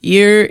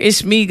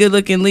It's me, Good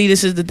Looking Lee.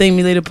 This is the Thank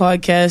Me Later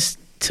podcast.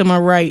 To my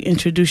right,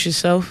 introduce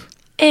yourself.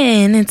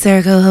 And it's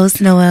our co-host,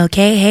 Noel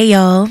K. Hey,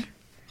 y'all.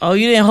 Oh,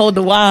 you didn't hold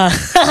the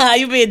Y.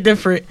 You being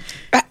different.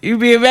 You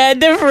being mad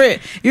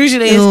different.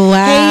 Usually it's,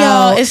 hey,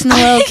 y'all, it's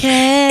Noel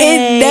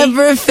K. It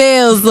never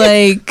feels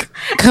like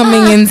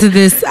coming into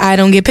this, I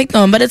don't get picked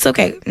on, but it's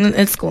okay.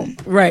 It's cool.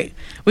 Right.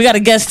 We got a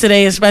guest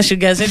today, a special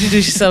guest.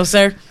 Introduce yourself,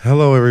 sir.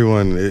 Hello,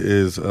 everyone. It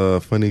is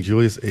Funny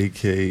Julius,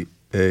 a.k.a.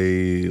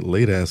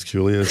 Late Ass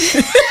Julius.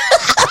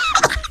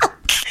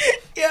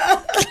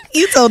 Yeah.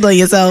 You told on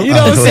yourself. You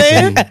know what I'm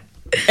saying?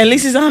 At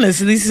least he's honest.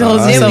 At least he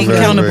holds himself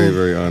accountable. Very,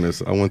 very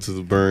honest. I want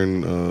to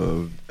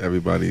burn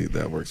everybody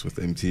that works with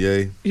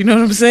MTA. You know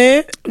what I'm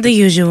saying? The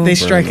usual. They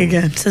strike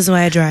again. This is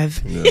why I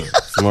drive. Yeah,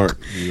 smart.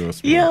 You are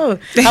smart.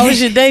 Yo, how was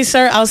your day,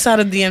 sir, outside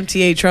of the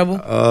MTA trouble?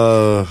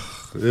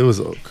 It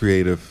was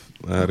creative.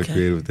 I had a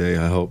creative day.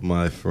 I helped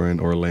my friend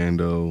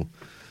Orlando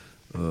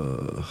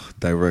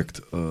direct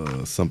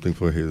something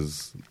for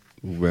his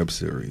web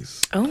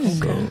series. Oh,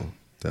 okay. So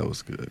that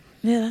was good.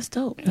 Yeah, that's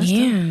dope. That's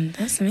Yeah,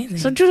 that's amazing.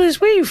 So, Julius,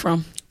 where are you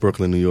from?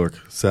 Brooklyn, New York.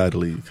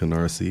 Sadly,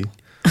 Canarsie.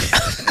 I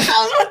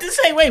was about to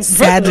say, wait,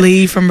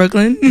 Sadly from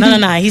Brooklyn? No.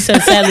 He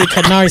said sadly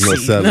Canarsie. No,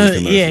 sadly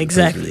Canarsie. Yeah,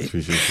 exactly.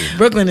 Appreciate you.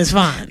 Brooklyn is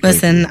fine.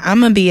 Listen,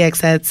 I'm a BX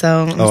head,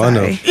 so I'm sorry. I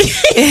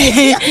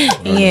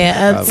know.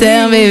 Yeah,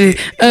 uptown baby.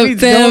 We Uptown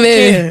don't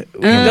baby. care.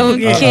 We don't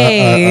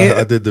care.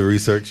 I did the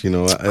research,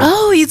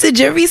 Oh, you did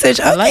your research.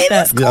 Okay, like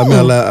that. that's cool.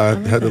 Yeah,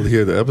 I had to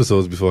hear the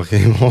episodes before I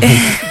came home.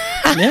 Yeah.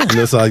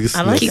 So I just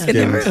I like that.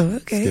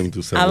 skimmed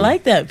through I several.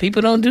 like that.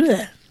 People don't do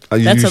that.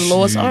 That's a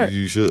lost art.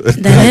 You should.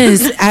 That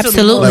is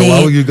absolutely. Like,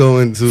 why would you go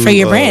into For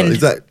your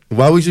brand.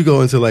 Why would you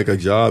go into like a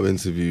job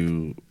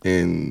interview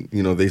and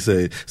they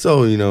say,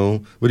 so what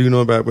do you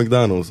know about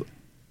McDonald's?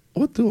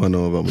 What do I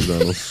know about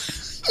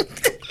McDonald's?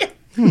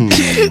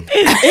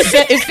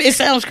 It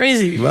sounds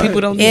crazy. Right.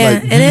 People don't do Yeah,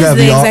 that. Like, it you is have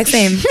the y'all- exact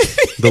same.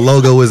 The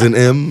logo is an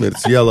M.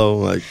 It's yellow.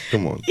 Like,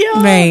 come on.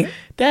 Yo, Right.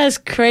 That's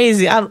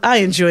crazy. I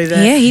enjoy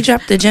that. Yeah, he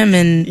dropped the gem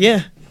and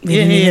Yeah. We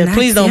didn't Yeah. even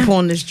Please ask, don't yeah. pull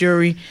on this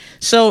jury.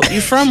 So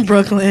you're from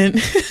Brooklyn.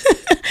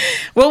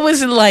 What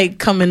was it like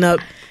coming up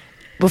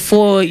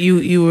before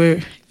you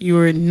were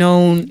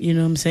known? You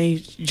know what I'm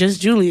saying?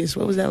 Just Julius.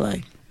 What was that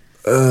like?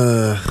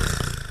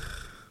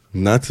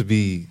 Not to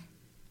be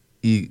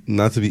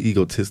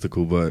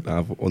egotistical, but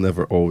I've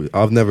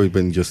never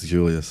been just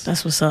Julius.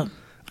 That's what's up.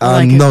 I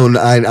like it. No,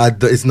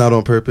 it's not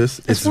on purpose.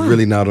 It's fine.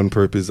 really not on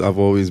purpose. I've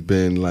always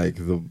been like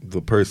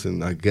the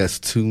person, I guess,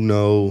 to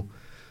know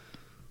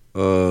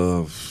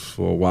for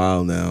a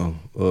while now.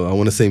 I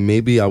want to say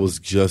maybe I was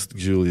just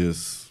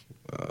Julius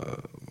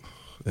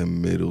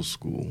in middle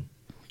school,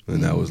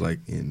 and that was like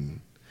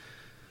in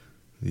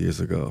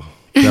years ago.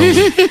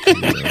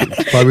 That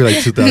was probably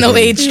like 2000. no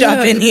age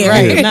drop in here.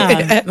 Right?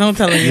 Nah, don't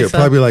tell me. Yeah,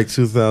 probably like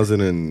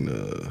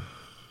 2002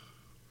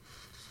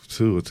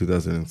 or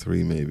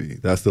 2003, maybe.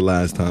 That's the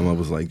last time I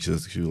was like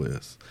just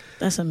Julius.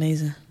 That's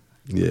amazing.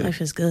 Yeah,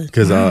 Life is good.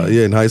 because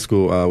in high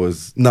school I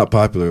was not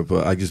popular,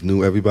 but I just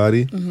knew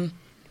everybody. Mm-hmm.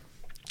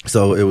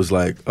 So it was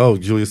like, oh,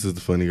 Julius is the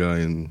funny guy,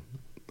 and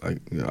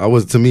I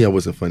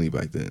wasn't funny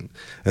back then.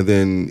 And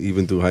then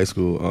even through high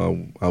school,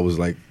 I was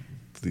like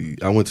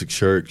I went to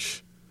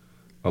church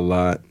a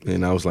lot,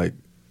 and I was like,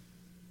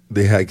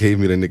 they gave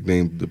me the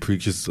nickname the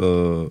preacher's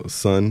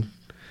son,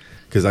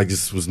 because I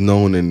just was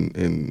known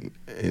in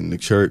the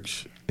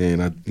church,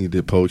 and I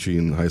did poetry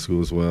in high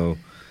school as well.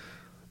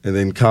 And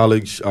then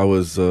college, I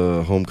was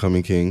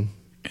homecoming king.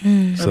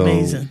 So,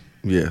 Amazing.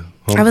 Yeah.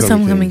 I was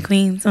homecoming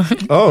queen. So.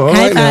 Oh, all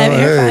High right five, now.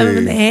 air five Hey.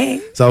 over the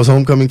head. So I was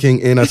homecoming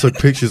king, and I took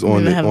pictures on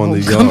didn't have the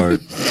homecoming.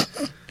 yard.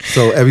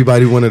 So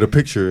everybody wanted a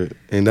picture,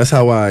 and that's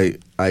how I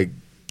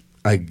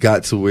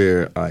got to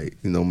where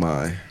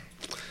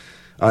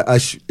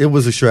it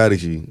was a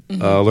strategy.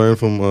 Mm-hmm. I learned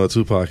from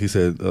Tupac. He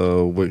said,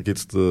 what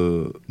gets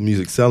the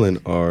music selling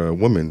are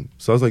women.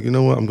 So I was like, you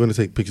know what? I'm going to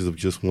take pictures of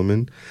just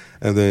women.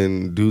 And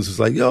then dudes was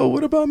like, yo,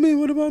 what about me?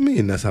 What about me?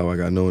 And that's how I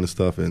got known and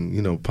stuff and,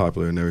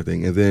 popular and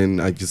everything. And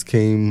then I just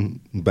came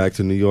back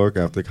to New York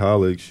after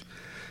college,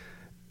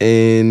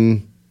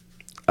 and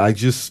I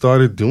just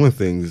started doing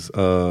things.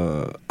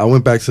 I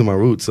went back to my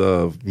roots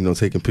of,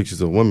 taking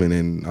pictures of women,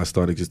 and I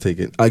started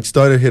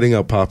hitting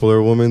up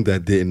popular women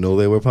that didn't know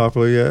they were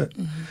popular yet.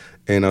 Mm-hmm.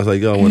 And I was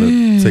like, yo, I want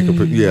to take a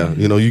picture. Yeah,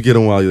 you get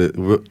them while you're...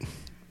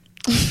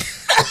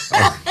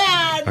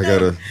 I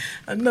gotta...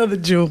 Another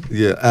jewel.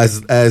 Yeah,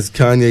 as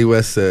Kanye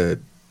West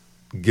said,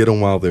 get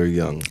them while they're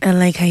young. I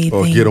like how you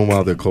Or think. get them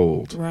while they're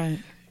cold. Right.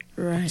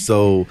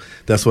 So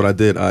that's what I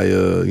did. I,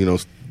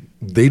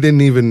 they didn't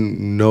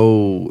even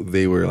know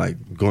they were like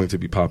going to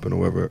be popping or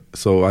whatever.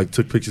 So I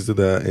took pictures of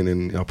that, and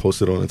then I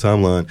posted on the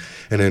timeline,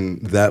 and then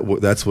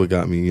that's what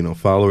got me,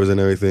 followers and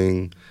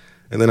everything.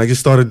 And then I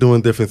just started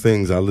doing different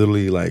things. I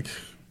literally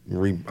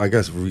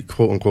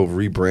quote unquote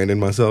rebranded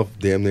myself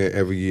damn near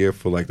every year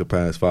for like the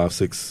past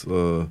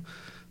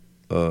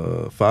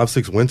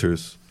 5-6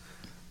 winters.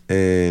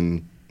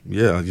 And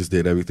yeah, I just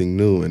did everything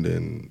new, and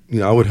then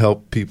I would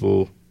help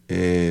people,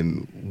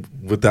 and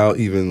without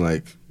even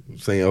like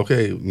saying,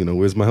 okay,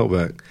 where's my help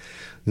back?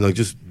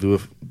 just do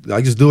it.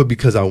 I just do it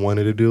because I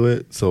wanted to do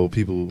it. So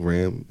people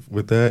ran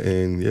with that,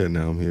 and yeah,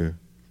 now I'm here.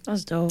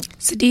 That's dope.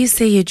 So do you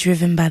say you're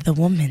driven by the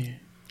woman?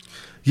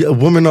 Yeah,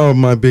 women are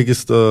my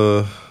biggest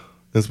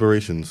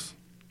inspirations.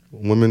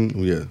 Women,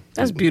 yeah.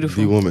 That's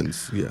beautiful. The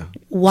women's, yeah.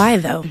 Why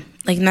though?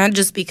 Like, not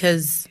just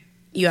because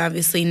you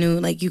obviously knew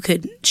like you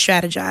could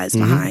strategize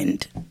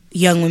behind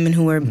young women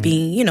who were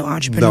being, you know,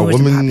 entrepreneurs. No,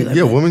 women, and popular,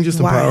 yeah, but women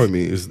just why? empower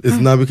me. It's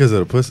not because of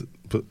the pussy.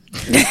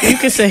 You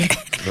can say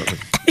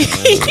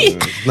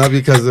It's not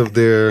because of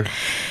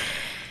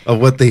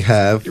what they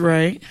have.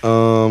 right.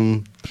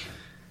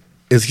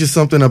 It's just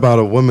something about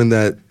a woman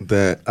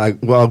that I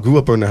grew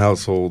up in a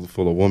household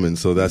full of women,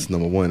 so that's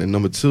number one. And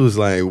number two is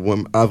like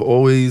I've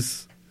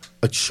always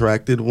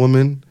attracted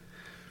women,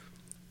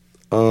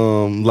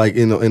 like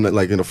in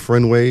a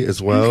friend way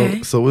as well.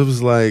 Okay. So it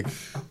was like,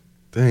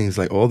 dang, it's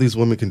like all these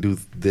women can do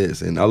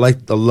this, and I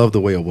love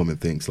the way a woman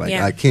thinks. Like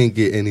Yeah. I can't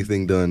get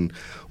anything done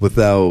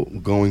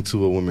without going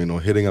to a woman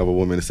or hitting up a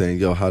woman and saying,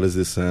 "Yo, how does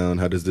this sound?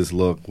 How does this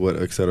look? What,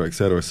 et cetera, et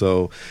cetera."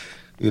 So,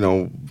 you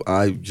know,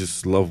 I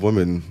just love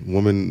women.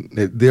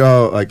 There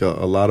are like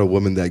a lot of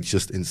women that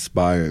just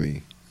inspire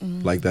me.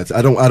 Like that's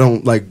I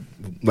don't like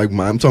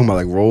I'm talking about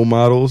like role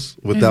models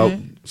without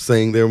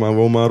saying they're my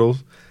role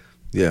models.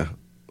 Yeah,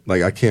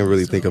 like I can't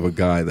really think of a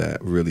guy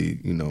that really,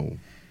 you know,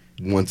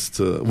 wants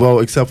to. Well,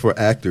 except for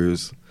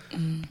actors,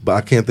 but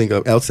I can't think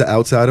of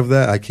outside of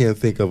that. I can't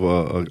think of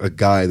a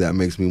guy that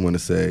makes me want to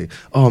say,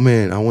 "Oh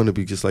man, I want to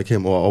be just like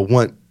him," or I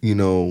want, you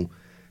know,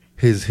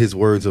 his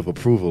words of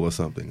approval or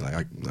something.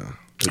 Like nah.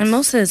 And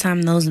most of the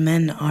time, those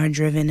men are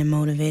driven and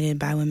motivated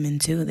by women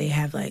too. They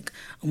have like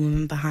a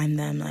woman behind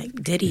them. Like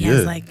Diddy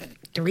has like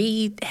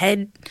 3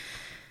 head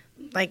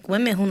like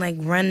women who like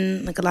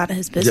run like a lot of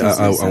his businesses.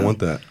 Yeah, I want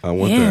that. I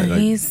want that. Like,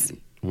 he's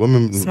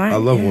women. smart, I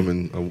love yeah.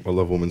 women. I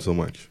love women so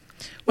much.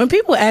 When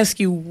people ask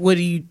you what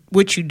you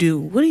do,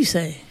 what do you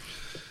say?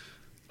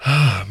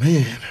 Ah,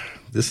 man,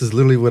 this is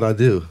literally what I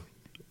do.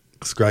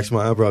 Scratch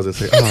my eyebrows and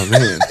say, "Oh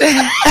man."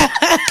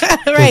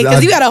 right,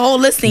 because you got a whole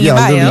list in your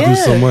I bio. literally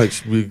do so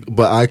much.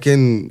 But I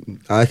can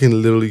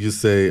literally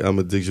just say I'm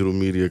a digital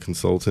media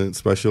consultant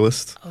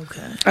specialist.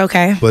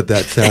 Okay. But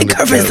that sounded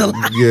covers a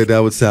lot. yeah, that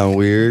would sound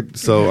weird.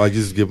 So I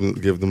just give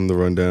them the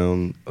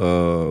rundown.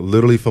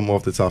 Literally from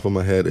off the top of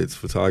my head, it's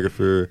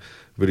photographer,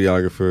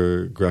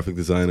 videographer, graphic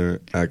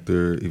designer,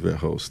 actor, event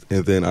host,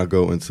 and then I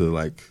go into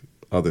like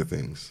other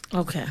things.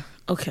 Okay.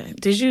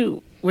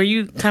 Were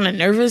you kind of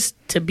nervous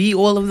to be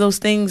all of those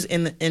things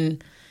in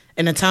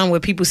a time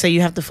where people say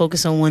you have to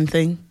focus on one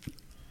thing?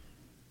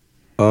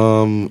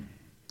 You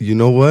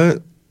know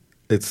what?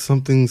 It's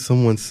something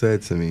someone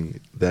said to me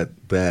that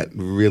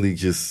really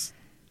just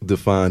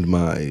defined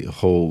my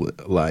whole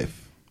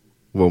life.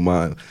 Well,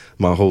 my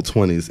whole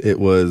 20s. It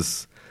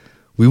was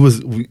we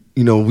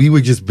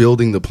were just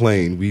building the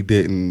plane. We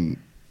didn't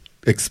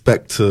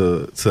expect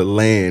to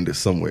land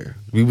somewhere.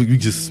 We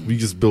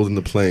just building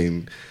the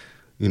plane,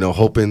 you know,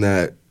 hoping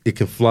that it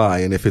can fly,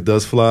 and if it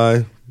does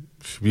fly,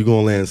 we're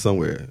gonna land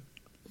somewhere.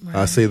 Right.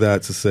 I say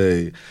that to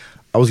say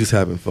I was just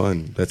having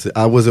fun. That's it.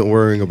 I wasn't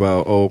worrying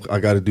about, oh, I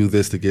got to do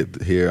this to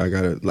get here.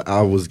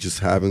 I was just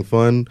having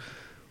fun.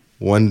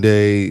 One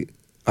day,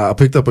 I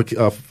picked up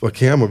a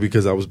camera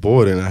because I was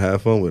bored and I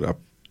had fun with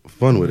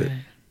it.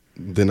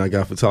 Then I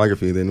got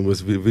photography. Then it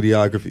was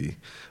videography,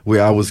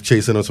 where I was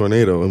chasing a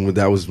tornado, and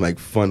that was like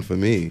fun for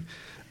me.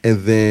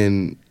 And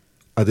then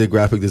I did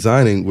graphic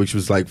designing, which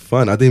was like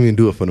fun. I didn't even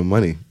do it for the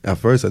money. At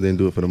first, I didn't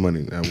do it for the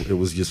money. It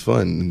was just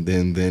fun.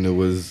 And then it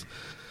was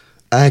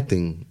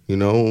acting, you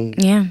know?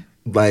 Yeah.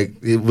 Like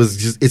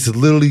it's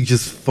literally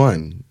just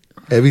fun.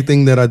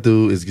 Everything that I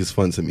do is just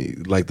fun to me.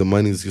 Like the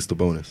money is just a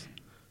bonus.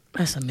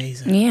 That's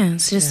amazing. Yeah,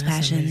 it's just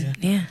passion.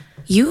 Yeah.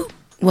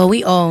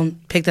 We all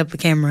picked up a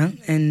camera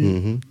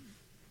and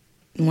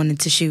wanted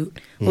to shoot.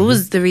 What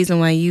was the reason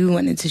why you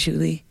wanted to shoot,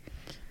 Lee?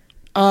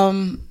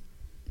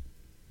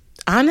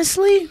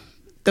 Honestly,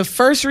 the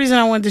first reason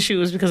I wanted to shoot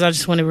was because I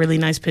just wanted really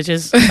nice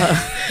pictures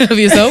Of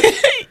yourself?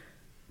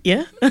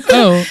 Yeah.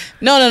 Oh.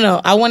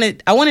 No. I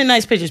wanted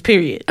nice pictures,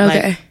 period.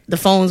 Okay. Like, the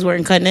phones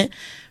weren't cutting it.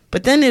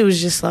 But then it was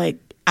just like,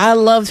 I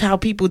loved how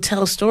people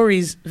tell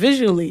stories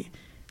visually.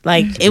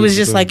 Like, it was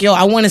just like, yo,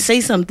 I want to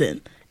say something.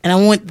 And I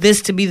want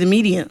this to be the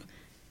medium.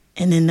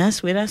 And then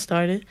that's where that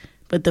started.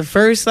 But the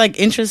first, like,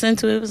 interest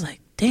into it was like,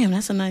 damn,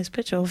 that's a nice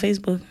picture on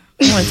Facebook.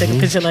 I want to take a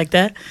picture like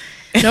that.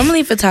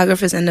 Normally,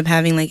 photographers end up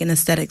having, like, an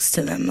aesthetics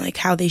to them. Like,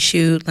 how they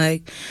shoot,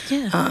 like,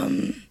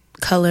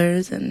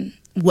 colors and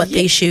what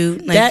they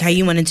shoot, like how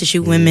you wanted to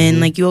shoot women.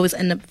 Like you always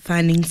end up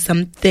finding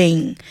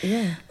something,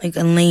 like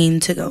a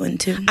lane to go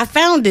into. I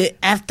found it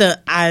after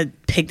I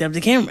picked up the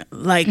camera.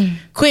 Like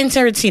Quentin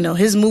Tarantino,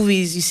 his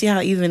movies, you see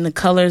how even the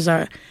colors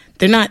are,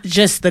 they're not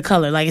just the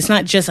color. Like it's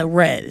not just a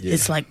red. Yeah.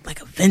 It's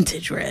like a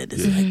vintage red.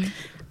 It's like,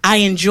 I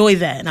enjoy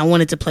that, and I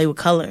wanted to play with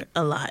color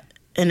a lot.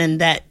 And then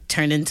that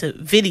turned into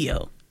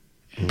video.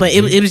 But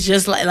it was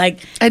just like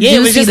I do it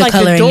was see just the like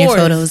color the doors. in your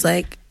photos,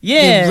 like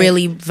they're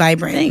really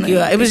vibrant. Thank you.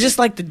 It was just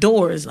like the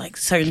doors, like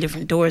certain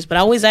different doors. But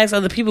I always ask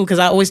other people because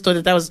I always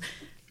thought that was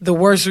the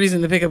worst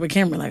reason to pick up a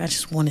camera. Like, I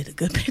just wanted a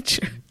good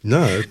picture.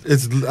 No,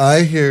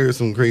 I hear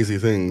some crazy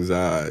things,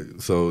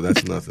 so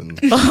that's nothing.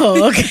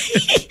 Oh,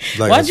 okay.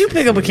 Like, Why'd you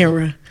pick up a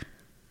camera?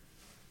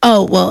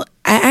 Oh, well,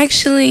 I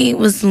actually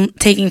was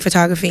taking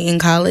photography in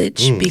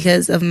college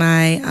because of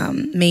my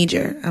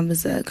major. I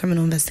was a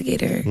criminal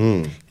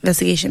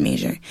investigation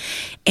major.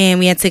 And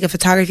we had to take a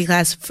photography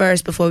class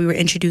first before we were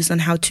introduced on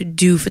how to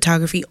do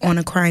photography on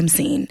a crime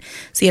scene.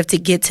 So you have to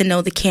get to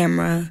know the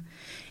camera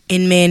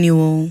in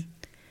manual,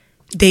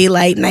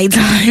 daylight,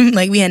 nighttime.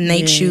 Like, we had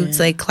night shoots,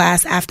 like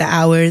class after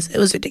hours. It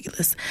was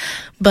ridiculous.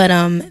 But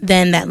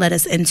then that led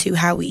us into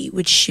how we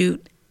would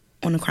shoot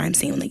on a crime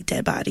scene, like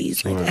dead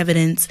bodies, like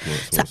evidence.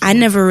 So I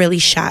never really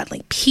shot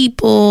like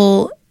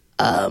people,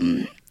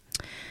 like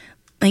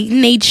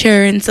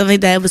nature and stuff like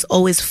that. It was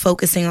always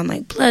focusing on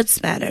like blood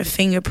spatter,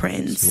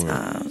 fingerprints,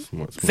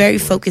 very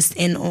focused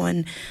in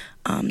on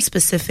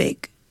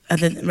specific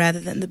rather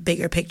than the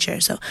bigger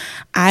picture. So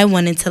I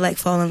wanted to like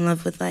fall in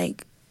love with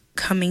like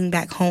coming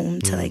back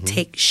home to like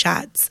take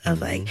shots of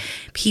like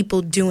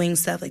people doing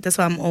stuff. Like, that's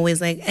why I'm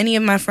always like, any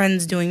of my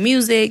friends doing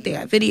music, they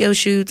got video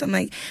shoots, I'm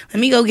like, let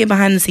me go get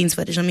behind the scenes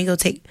footage, let me go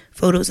take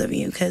photos of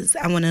you, because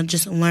I want to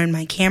just learn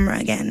my camera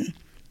again.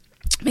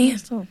 But yeah,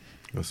 so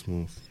that's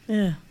smooth.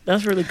 Yeah,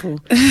 that's really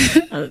cool.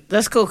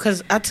 That's cool,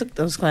 because I took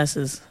those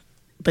classes,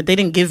 but they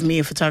didn't give me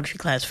a photography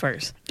class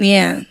first.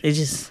 Yeah,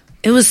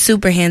 it was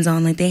super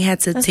hands-on. Like, they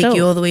had to take dope.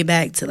 you all the way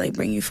back to like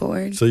bring you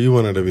forward. So you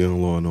wanted to be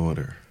on Law and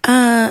Order?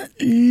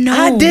 No,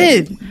 I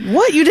did.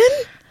 What, you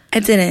didn't? I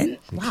didn't.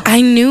 Wow.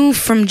 I knew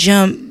from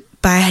jump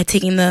by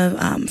taking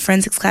the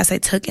forensics class I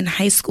took in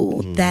high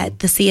school that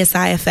the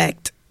CSI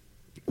effect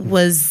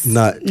was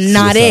not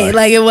it.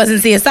 Like, it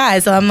wasn't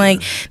CSI. So I'm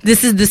like,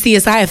 this is the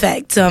CSI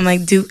effect. So I'm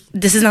like,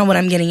 this is not what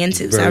I'm getting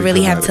into. Very so I really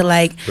dramatic. have to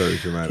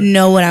like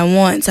know what I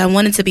want. So I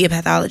wanted to be a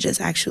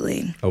pathologist,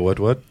 actually. A what?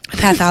 A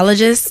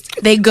pathologist.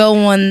 They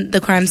go on the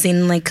crime scene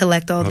and like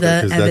collect all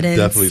the evidence.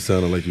 That definitely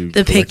sounded like you.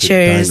 The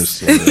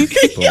pictures.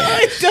 Yeah,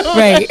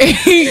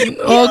 right.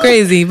 All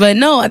crazy. But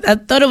no, I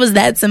thought it was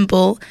that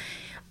simple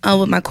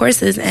with my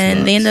courses.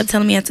 And they ended up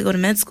telling me I had to go to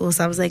med school.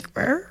 So I was like,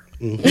 bye.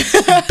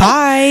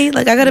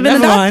 Like, I could have been a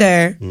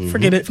doctor.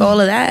 Forget it. For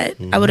all of that.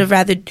 I would have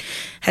rather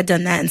had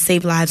done that and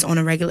saved lives on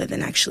a regular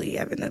than actually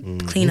having to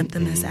clean up the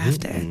mess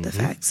after the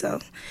fact. So,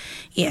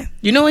 yeah.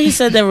 You know what he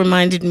said that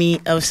reminded me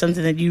of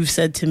something that you've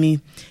said to me?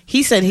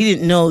 He said he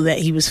didn't know that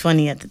he was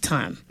funny at the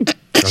time.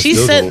 She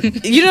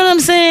said, you know what I'm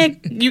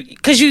saying?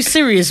 Because you're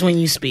serious when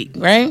you speak,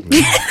 right?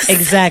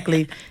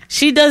 Exactly.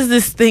 She does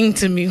this thing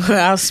to me where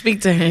I'll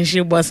speak to her and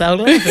she'll bust out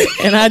laughing.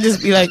 And I'll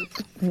just be like,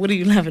 what are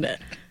you laughing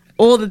at?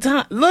 All the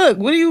time. Look,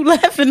 what are you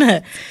laughing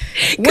at?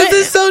 Because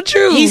it's so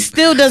true. He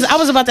still does. I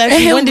was about to ask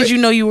you, when did you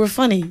know you were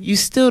funny? You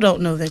still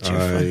don't know that you're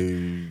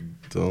funny.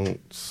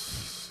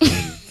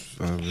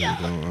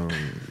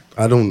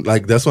 I don't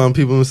like. That's why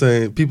people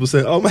say,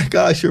 "Oh my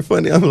gosh, you're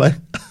funny." I'm like,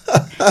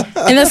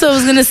 and that's what I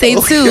was gonna say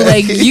too.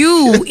 Like,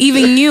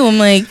 even you, I'm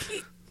like,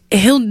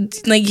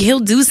 he'll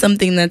do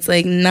something that's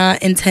like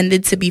not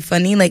intended to be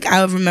funny. Like,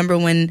 I remember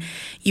when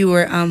you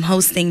were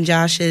hosting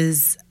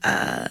Josh's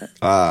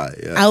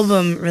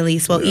album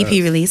release, EP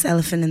release,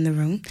 Elephant in the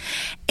Room,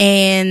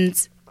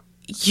 and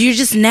you're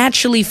just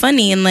naturally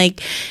funny. And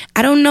like,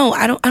 I don't know,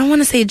 I don't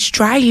want to say it's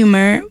dry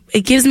humor.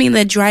 It gives me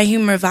that dry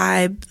humor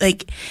vibe.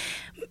 Like,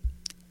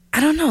 I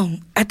don't know.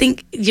 I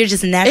think you're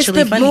just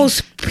naturally funny.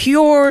 It's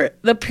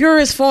the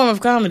purest form of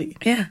comedy.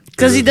 Yeah.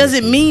 Because he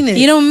doesn't mean it.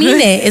 You don't mean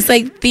it. It's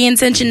like the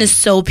intention is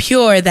so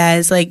pure that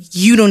it's like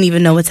you don't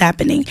even know what's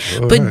happening.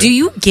 But do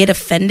you get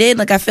offended?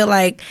 Like, I feel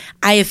like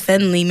I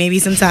offend Lee maybe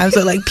sometimes.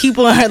 But like,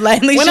 people are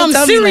like, when I'm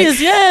serious, like,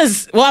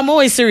 yes. Well, I'm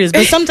always serious.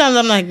 But sometimes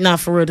I'm like, nah,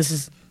 for real, this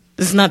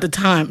is not the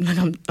time. Like,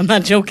 I'm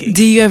not joking.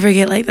 Do you ever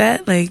get like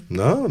that? Like,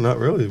 no, not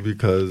really,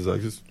 because I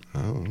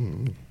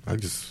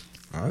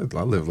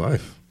live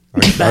life.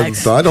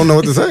 I don't know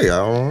what to say.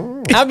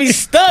 I'll be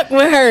stuck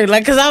with her,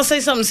 like, because I'll say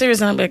something serious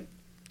and I'm like,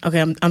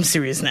 okay, I'm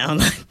serious now.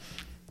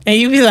 And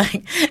you be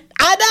like,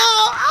 I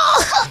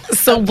know.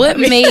 So what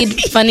made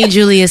Funny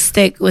Julius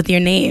stick with your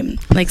name?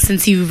 Like,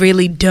 since you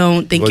really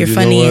don't think you're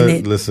funny in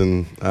it.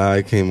 Listen,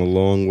 I came a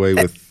long way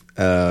with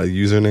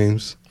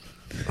usernames.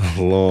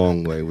 A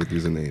long way with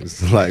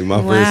usernames. Like,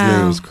 my first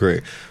name was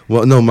Craig.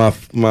 Well, no, my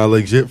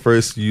legit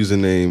first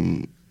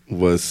username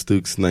was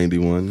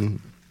Stooks91.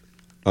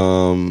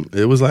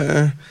 It was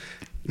like,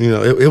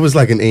 it was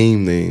like an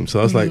AIM name. So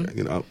I was like,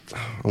 I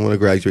want to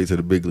graduate to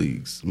the big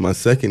leagues. My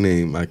second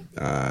name,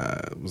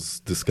 I was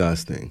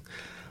disgusting.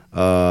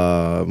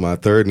 My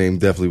third name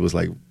definitely was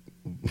like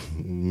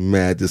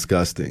mad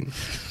disgusting.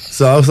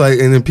 So I was like,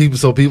 and then people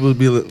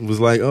was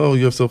like, oh,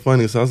 you're so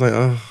funny. So I was like,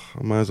 oh,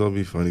 I might as well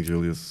be Funny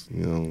Julius.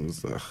 And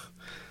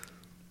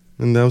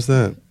that was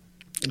that.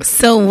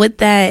 So with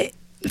that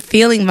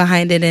feeling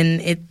behind it, and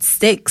it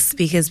sticks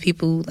because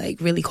people like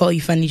really call you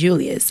Funny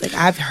Julius. Like,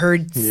 I've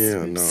heard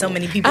so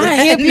many people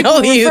refer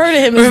to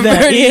him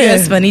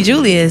as Funny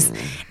Julius.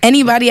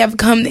 Anybody I've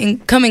come in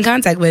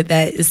contact with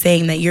that is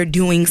saying that you're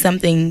doing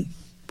something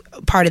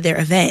part of their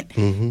event.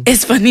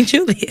 It's Funny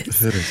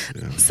Julius. It is,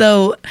 yeah.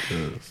 So It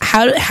is.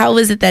 how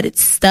is it that it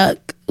stuck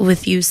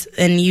with you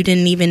and you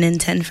didn't even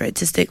intend for it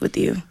to stick with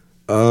you?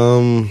 I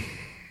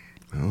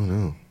don't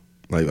know.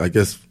 Like, I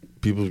guess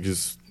people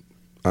just.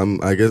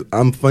 I guess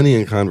I'm funny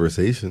in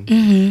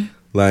conversation.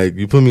 Like,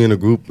 you put me in a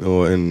group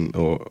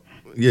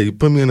you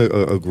put me in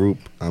a group,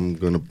 I'm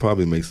gonna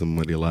probably make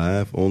somebody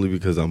laugh only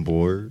because I'm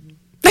bored.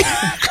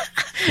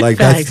 Like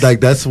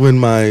that's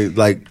when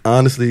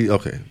honestly,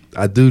 okay,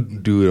 I do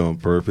it on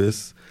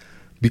purpose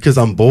because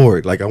I'm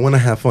bored. Like, I want to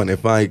have fun.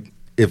 If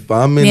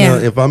I'm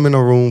in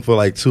a room for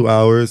like 2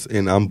 hours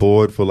and I'm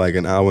bored for like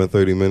an hour and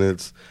 30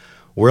 minutes,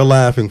 we're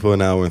laughing for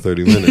an hour and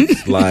 30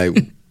 minutes. Like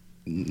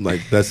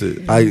that's it.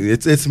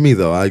 It's me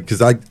though.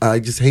 Because I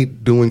just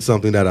hate doing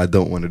something that I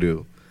don't want to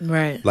do.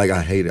 Right. Like,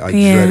 I hate it. I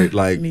dread it.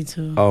 Like, me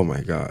too. Oh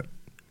my God.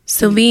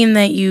 So being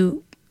that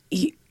you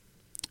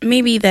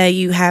maybe that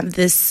you have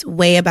this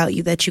way about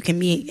you that you can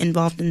be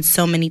involved in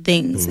so many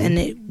things and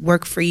it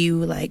work for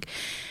you, like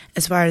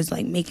as far as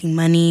like making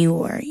money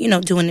or, you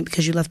know, doing it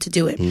because you love to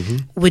do it.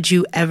 Would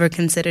you ever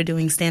consider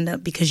doing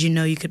stand-up because you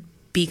know you could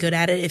be good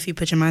at it if you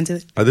put your mind to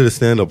it? I did a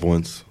stand-up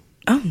once.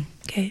 Oh,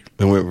 okay.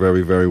 It went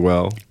very, very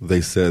well.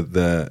 They said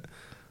that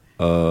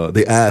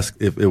they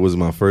asked if it was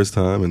my first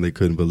time, and they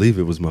couldn't believe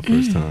it was my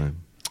first time.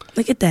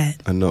 Look at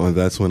that. I know, and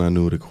that's when I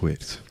knew to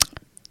quit.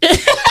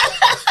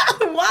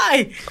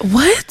 Why?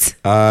 What?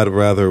 I'd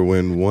rather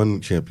win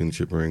one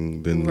championship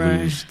ring than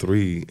Right. lose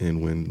 3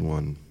 and win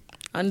 1.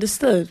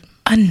 Understood.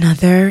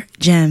 Another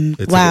gem.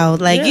 It's Wow. a-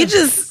 Like, Yeah. you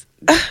just...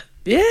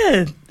 Yeah, I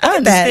Look at that.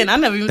 understand. I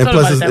never even And thought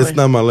plus, about it that it's way.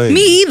 not my lane.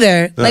 Me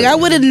either. Like, I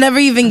would have never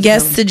even That's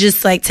guessed dumb. to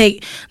just, like,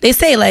 take... They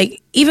say,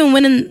 like, even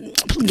winning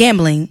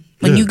gambling,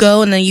 when Yeah. you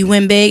go and then you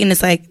win big, and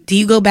it's like, do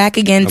you go back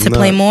again I'm to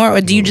play not- more, or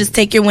do you just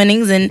take your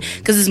winnings and...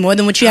 Because it's more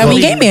than what you have when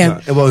you game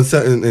here. Well, in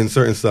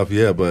certain stuff,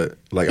 yeah, but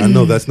like I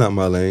know that's not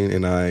my lane,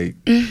 and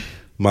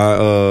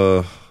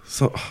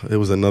so it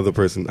was another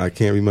person. I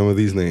can't remember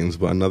these names,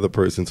 but another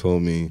person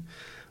told me,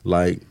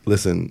 like,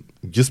 listen,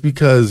 just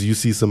because you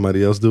see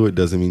somebody else do it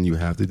doesn't mean you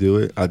have to do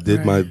it. I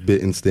did my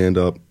bit in stand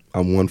up.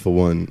 I'm 1 for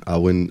 1. I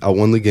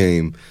won the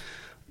game.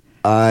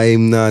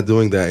 I'm not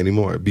doing that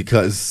anymore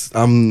because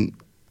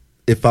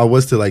if I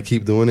was to like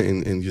keep doing it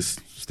and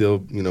just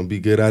still, you know, be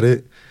good at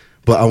it,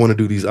 but I want to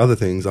do these other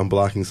things, I'm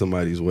blocking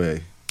somebody's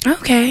way.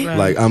 Okay. Right.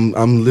 Like I'm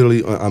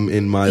literally I'm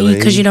in my lane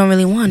Because you don't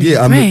really want it.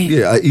 Yeah,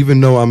 right.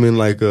 even though I'm in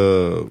like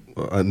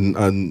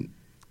I'm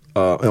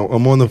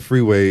on the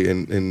freeway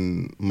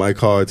and my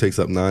car takes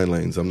up 9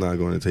 lanes. I'm not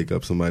going to take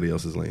up somebody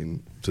else's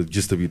lane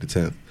just to be the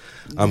 10th.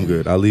 I'm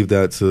good. I leave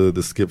that to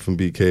the Skip from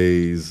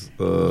BKs.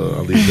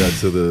 I leave that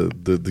to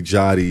the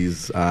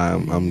Jotties.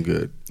 I'm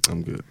good.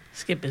 I'm good.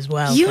 Skip is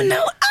wild. You funny.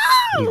 know...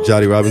 Oh!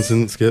 Jotty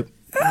Robinson, Skip.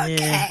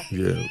 Yeah.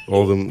 Yeah,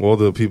 all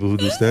the people who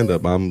do stand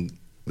up.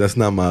 That's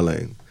not my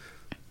lane.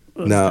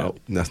 No,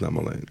 that's not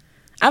my lane.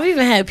 I've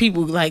even had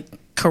people like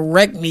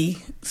correct me,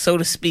 so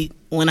to speak,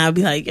 when I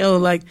be like,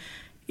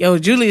 yo,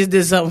 Julius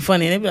did something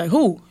funny. And they be like,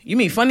 who? You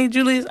mean Funny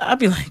Julius? I'd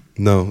be like,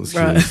 No, it's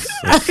true. bruh.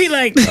 I'd be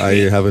like, I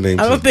have a name.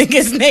 I don't too. think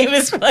his name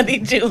is Funny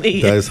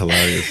Julius. That is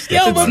hilarious. Yo,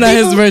 That's but not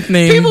hilarious. his birth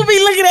name. People be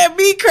looking at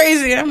me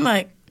crazy. I'm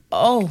like,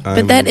 oh.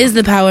 But that is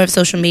the power of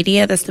social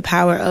media. That's the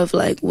power of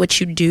like what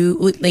you do,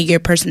 with, like your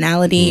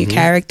personality, your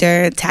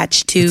character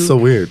attached to It's so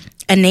weird.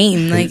 a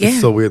name. Like, It's yeah.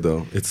 so weird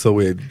though. It's so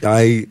weird.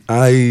 I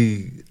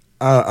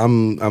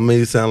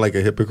may sound like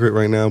a hypocrite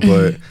right now,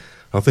 but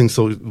I think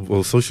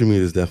social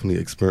media is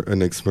definitely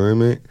an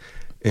experiment,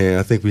 and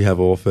I think we have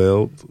all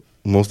failed.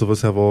 Most of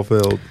us have all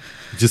failed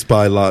just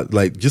by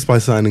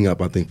signing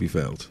up. I think we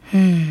failed.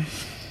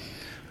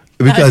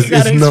 Because You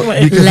gotta it's no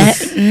explain.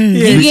 because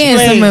You get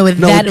explain. somewhere with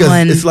no, that because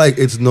one. it's like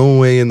it's no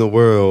way in the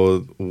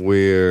world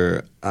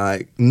where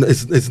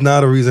it's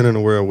not a reason in the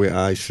world where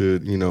I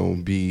should, you know,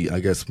 be, I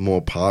guess,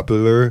 more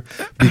popular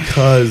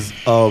because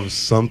of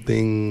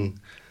something,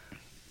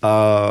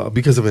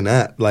 because of an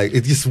app. Like,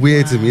 it's just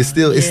weird to me. It's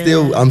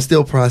still I'm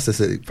still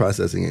processing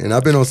it, and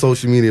I've been on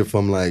social media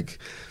from like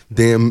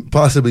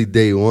possibly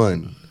day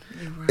one,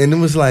 and it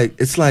was like,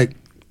 it's like,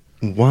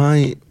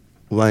 why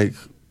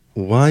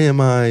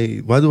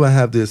do I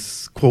have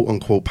this quote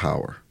unquote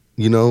power,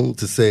 you know,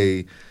 to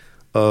say,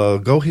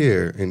 go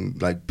here, and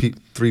like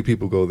 3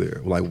 people go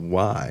there. Like,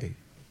 why?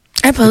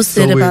 I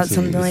posted weird about to me.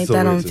 something It's like so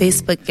that weird on to me.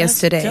 Facebook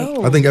yesterday.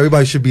 dope. I think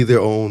everybody should be their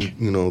own,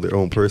 you know, their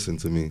own person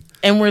to me.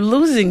 And we're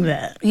losing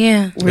that.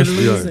 Yeah. We're Yes,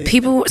 we are. losing.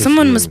 People, Yes,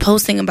 someone we was are.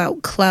 posting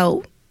about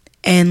clout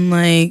and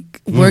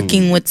like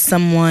working with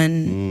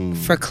someone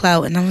for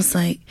clout, and I was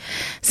like,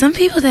 some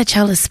people that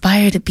y'all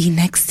aspire to be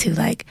next to,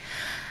 like,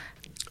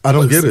 I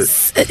don't get it.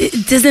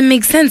 it doesn't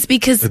make sense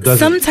because It doesn't.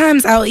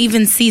 sometimes I'll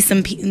even see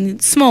some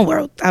small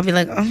world. I'll be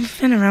like, I'm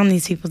been around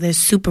these people. They're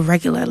super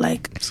regular.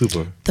 Like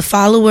Super. the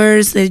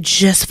followers, they're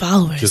just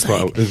followers. Just like,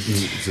 follow.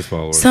 Just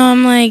follow. so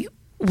I'm like,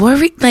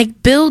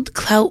 build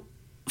clout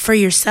for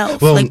yourself.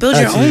 Like build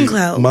your own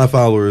clout.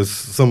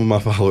 Some of my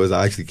followers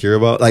I actually care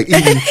about. Like,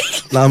 even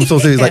I'm so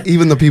serious. Like,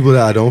 even the people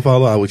that I don't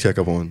follow, I would check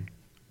up on.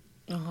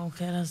 Oh,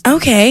 okay, that's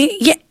Okay,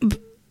 yeah.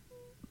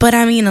 But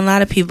I mean, a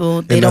lot of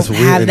people, they don't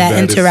have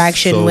that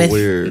interaction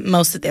with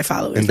most of their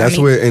followers.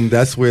 And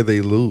that's where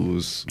they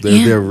lose.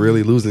 They're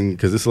really losing,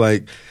 because it's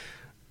like,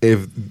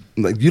 if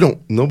like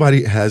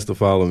nobody has to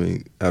follow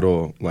me at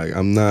all. Like,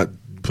 I'm not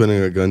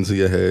putting a gun to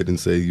your head and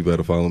say you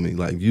better follow me.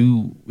 Like,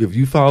 if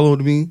you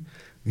followed me,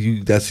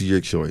 that's your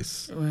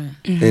choice. Right.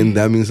 Mm-hmm. And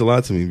that means a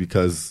lot to me,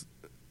 because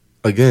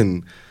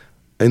again,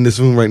 in this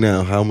room right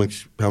now, how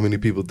many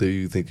people do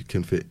you think you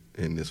can fit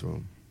in this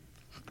room?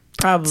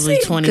 Probably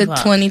 25. Good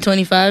 20,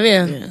 25,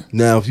 yeah.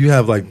 Now, if you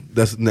have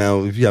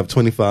if you have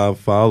 25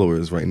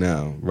 followers right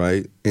now,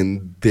 right,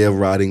 and they're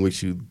riding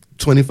with you,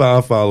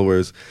 25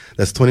 followers,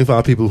 that's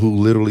 25 people who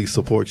literally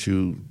support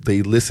you.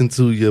 They listen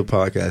to your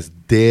podcast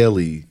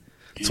daily.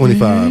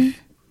 25. Mm-hmm.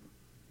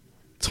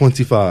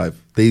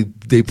 25.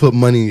 They put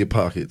money in your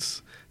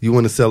pockets. You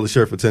want to sell a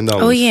shirt for $10.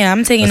 Oh, yeah.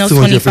 I'm taking those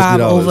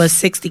 25 over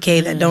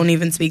 $60K that don't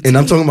even speak to me. And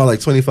I'm talking about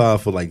like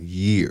 25 for like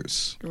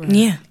years. Right.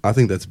 Yeah. I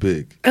think that's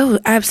big. Oh,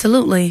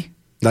 absolutely.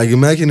 Like,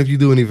 imagine if you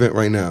do an event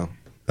right now.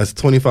 That's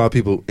 25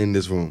 people in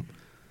this room.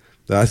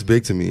 That's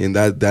big to me. And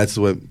that's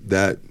what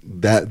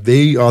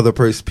they are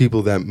the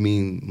people that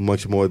mean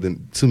much more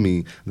to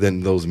me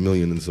than those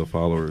millions of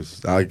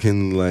followers. I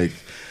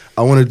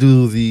want to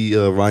do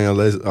the Ryan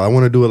Leslie. I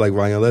want to do it like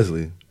Ryan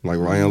Leslie. Like,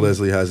 Ryan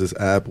Leslie has this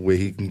app where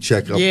he can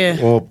check up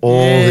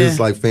all his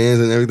like fans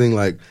and everything.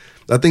 Like,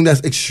 I think that's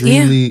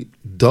extremely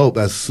dope.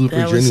 That's super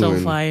genuine. So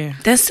fire.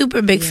 That's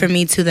super big for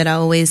me too. That I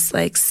always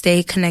like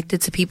stay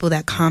connected to people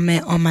that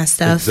comment on my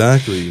stuff.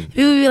 Exactly.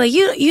 People be like,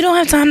 you don't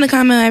have time to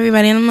comment on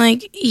everybody, and I'm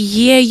like,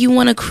 yeah, you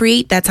want to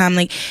create that time.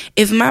 Like,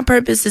 if my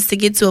purpose is to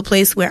get to a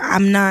place where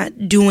I'm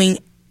not doing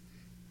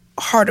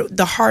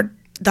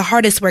the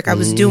hardest work I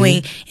was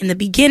doing in the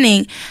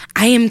beginning,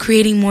 I am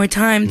creating more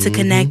time to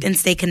connect and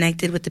stay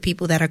connected with the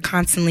people that are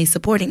constantly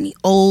supporting me,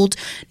 old,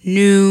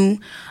 new,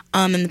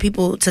 and the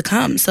people to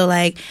come. So,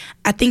 like,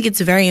 I think it's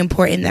very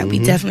important that we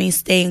definitely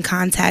stay in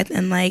contact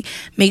and, like,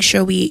 make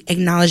sure we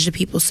acknowledge the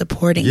people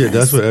supporting us. Yeah,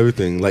 that's what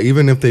everything. Like,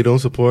 even if they don't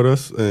support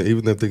us,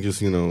 even if they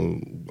just,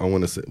 I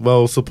want to say,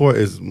 well, support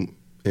is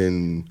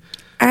in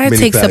I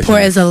take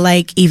support as a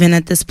like, even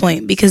at this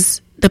point,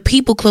 because the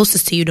people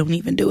closest to you don't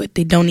even do it.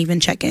 They don't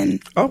even check in.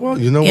 Oh, well,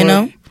 you know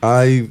what?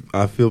 I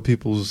feel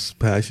people's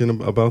passion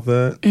about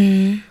that.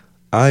 Mm-hmm.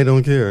 I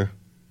don't care.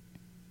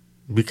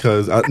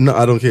 Because, I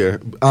don't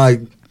care.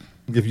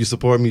 If you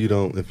support me, you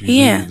don't. If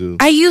you do.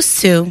 I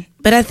used to.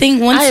 But I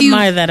think I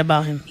admire that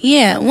about him.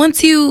 Yeah.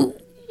 Once you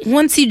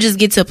just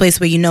get to a place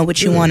where you know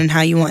what you want and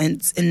how you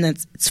want, and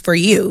that's it's for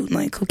you,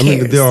 like, who cares?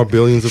 I mean, there are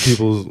billions of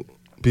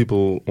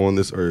people on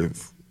this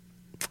earth.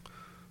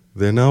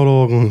 They're not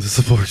all going to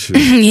support you.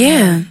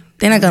 Yeah.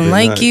 They're not going to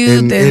like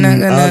you. They're not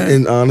going to.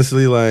 And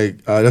honestly,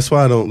 like, that's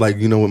why I don't, like,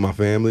 with my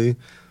family,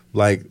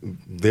 like,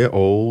 they're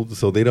old,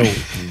 so they don't,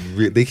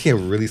 they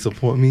can't really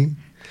support me.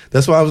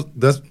 That's why I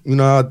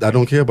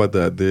don't care about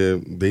that.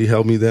 They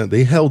held me down.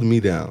 They held me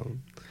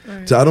down.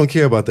 Right. So I don't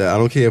care about that. I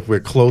don't care if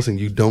we're close and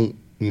you don't,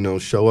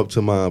 show up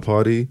to my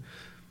party.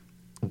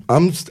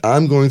 I'm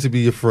going to be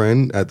your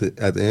friend at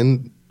the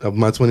end of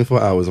my 24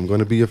 hours. I'm going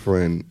to be your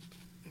friend,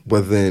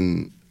 but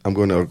then I'm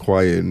going to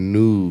acquire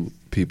new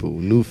people,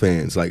 new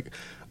fans. Like,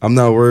 I'm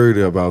not worried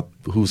about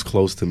who's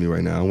close to me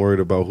right now. I'm worried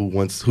about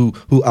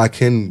who I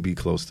can be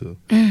close to.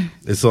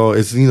 It's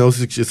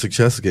a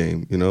chess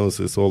game.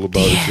 It's all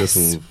about a chess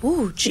move.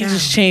 Ooh, you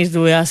just changed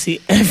the way I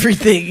see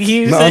everything.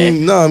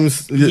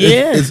 It's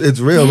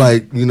real. Yeah.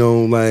 Like,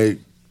 like,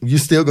 you're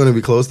still going to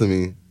be close to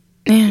me,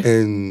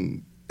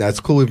 and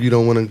that's cool if you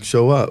don't want to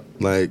show up.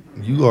 Like,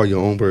 you are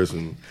your own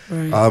person.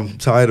 Right. I'm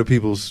tired of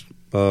people's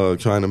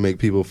trying to make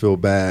people feel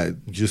bad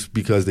just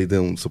because they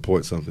don't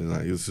support something.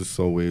 Like, it's just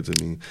so weird to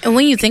me. And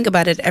when you think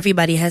about it,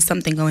 everybody has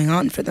something going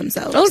on for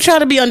themselves. Don't try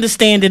to be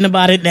understanding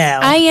about it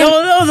now.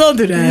 Don't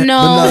do that.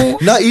 No,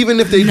 not even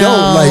if they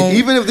don't. Like,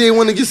 even if they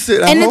want to just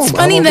sit at home. And it's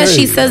funny that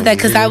she says that,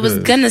 because I was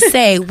gonna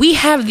say we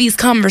have these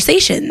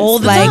conversations all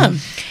the time.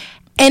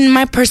 And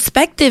my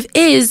perspective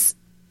is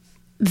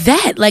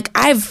that, like,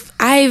 I've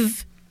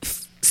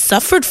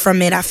suffered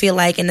from it. I feel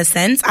like, in a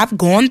sense, I've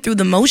gone through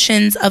the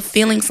motions of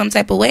feeling some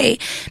type of way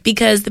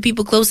because the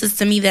people closest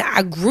to me that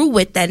I grew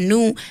with, that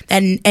knew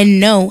that and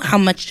know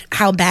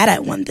how bad I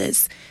want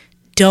this,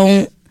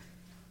 don't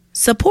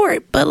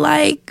support. But,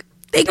 like,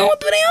 they going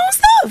through their own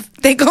stuff.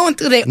 They going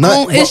through their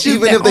own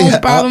issues, their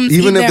own problems,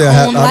 even if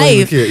their own life. I don't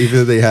even care, even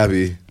if they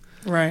happy.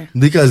 Right.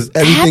 Because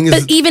everything is...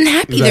 But even happy,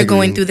 exactly, they're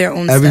going through their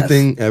own stuff.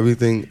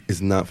 Everything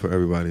is not for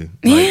everybody.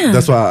 Yeah.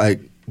 That's why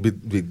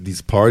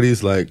these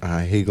parties, like,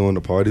 I hate going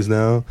to parties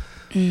now.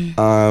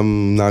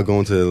 I'm not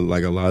going to,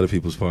 like, a lot of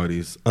people's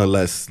parties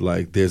unless,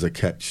 like, there's a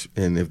catch.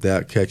 And if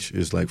that catch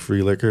is, like,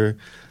 free liquor,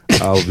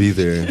 I'll be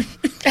there.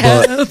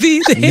 I'll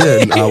be there.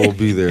 Yeah, I will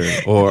be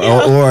there. Or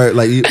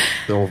like,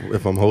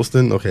 if I'm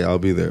hosting, okay, I'll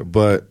be there.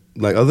 But,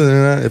 like, other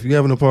than that, if you're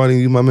having a party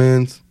and you my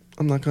mans,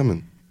 I'm not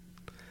coming.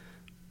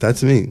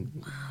 That's me.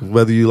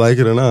 Whether you like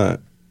it or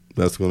not,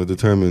 that's going to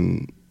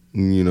determine,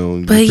 But you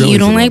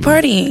don't like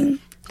partying.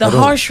 the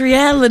harsh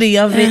reality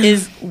of it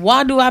is,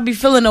 why do I be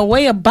feeling a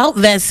way about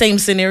that same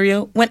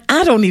scenario when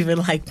I don't even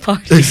like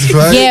parties?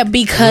 Right? Yeah,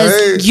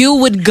 because you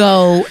would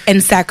go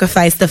and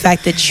sacrifice the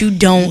fact that you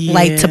don't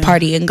like to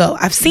party and go.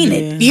 I've seen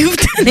it. You've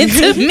done it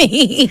to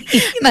me.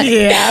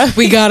 Like,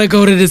 we gotta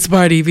go to this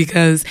party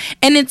because,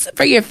 and it's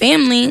for your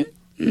family,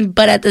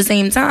 but at the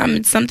same time,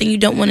 it's something you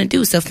don't want to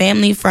do. So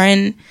family,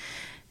 friend.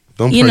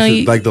 Don't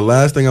pressure. Like the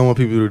last thing I want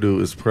people to do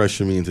is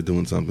pressure me into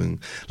doing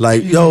something.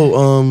 Like,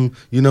 yo,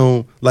 you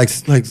know, like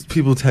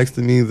people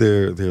texting me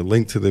their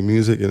link to their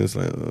music, and it's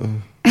like,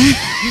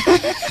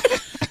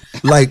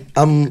 like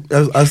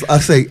I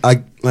say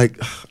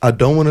I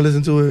don't want to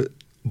listen to it,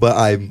 but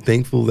I'm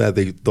thankful that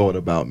they thought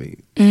about me.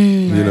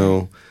 You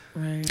know.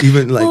 Right.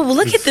 Even like, well,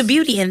 look at the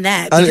beauty in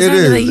that.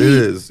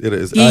 It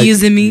is. You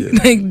using me? Yeah.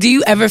 Like, do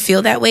you ever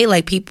feel that way?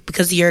 Like people,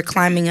 because you're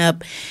climbing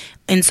up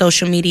in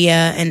social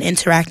media and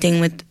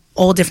interacting with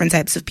all different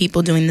types of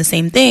people doing the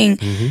same thing.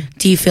 Mm-hmm.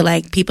 Do you feel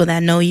like people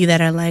that know you that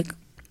are like,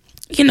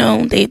 you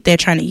know, they're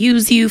trying to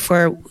use you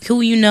for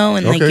who you know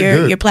and like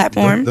your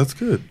platform? That's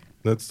good.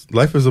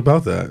 Life is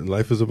about that.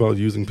 Life is about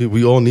using people.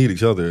 We all need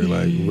each other.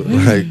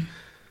 Like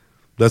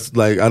that's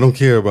like, I don't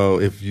care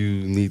about if you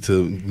need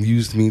to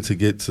use me to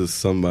get to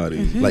somebody.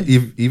 Mm-hmm. Like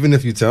even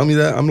if you tell me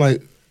that, I'm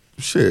like,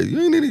 shit, you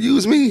ain't need to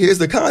use me. Here's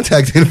the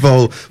contact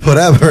info for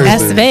that person.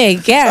 That's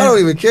vague, yeah. I don't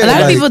even care. A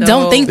lot of people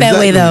don't think that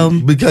way, though.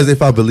 Because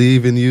if I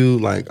believe in you,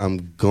 like,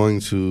 I'm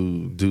going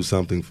to do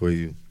something for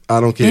you. I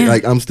don't care. Yeah.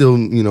 Like, I'm still,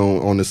 you know,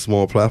 on this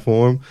small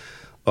platform.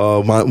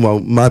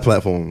 My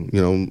platform,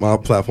 you know, my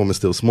platform is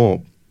still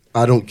small.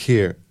 I don't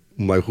care,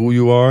 like, who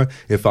you are.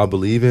 If I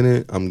believe in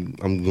it, I'm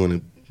going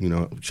to, you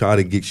know, try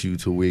to get you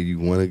to where you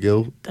want to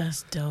go.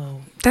 That's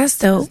dope. That's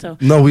dope.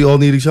 No, we all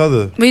need each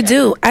other. We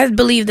do. I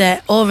believe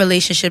that all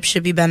relationships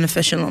should be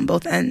beneficial on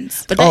both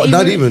ends. But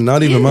not even my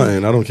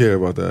end. I don't care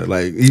about that.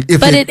 Like,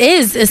 but it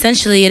is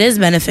essentially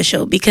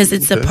beneficial because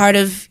it's a part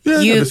of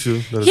you. That's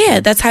true.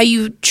 That's how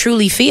you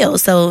truly feel.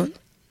 So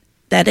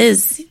that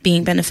is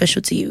being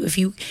beneficial to you. If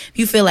you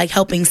feel like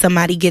helping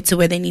somebody get to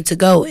where they need to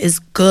go is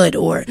good,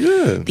 or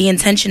the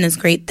intention is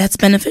great, that's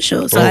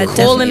beneficial. So I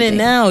calling it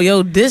now,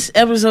 yo. This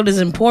episode is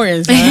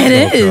important.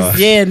 It is. God.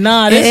 Yeah,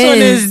 nah.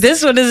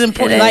 This one is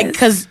important. Like,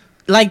 because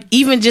like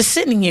even just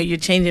sitting here, you're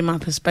changing my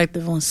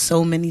perspective on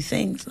so many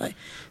things. Like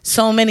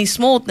so many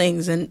small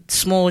things and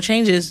small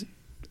changes.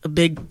 A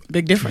big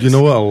difference. You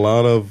know what? A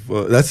lot of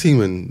that's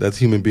human. That's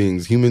human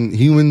beings.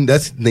 Human.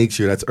 That's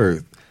nature. That's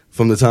Earth.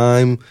 From the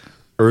time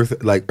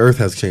Earth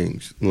has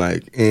changed,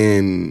 like,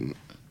 and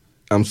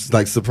I'm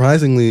like,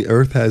 surprisingly,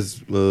 Earth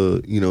has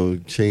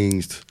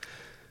changed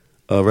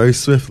very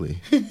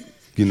swiftly.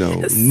 You know,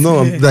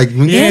 I'm like,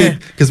 when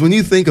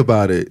you think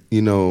about it,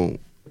 you know,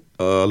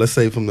 let's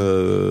say from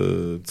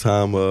the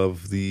time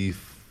of the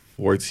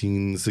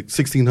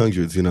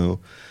 1600s, you know,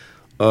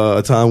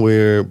 a time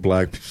where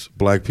black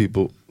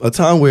people, a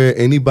time where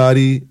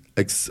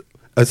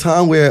a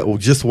time where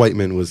just white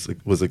men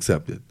was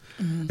accepted,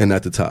 and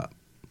at the top.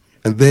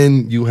 And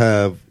then you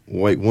have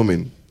white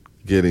women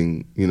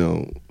getting, you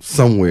know,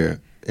 somewhere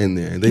in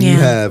there. And then you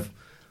have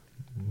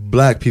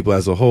black people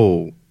as a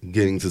whole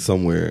getting to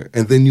somewhere.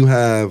 And then you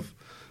have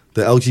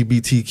the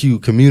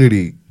LGBTQ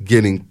community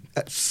getting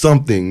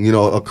something, you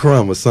know, a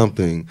crumb or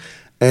something.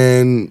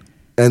 And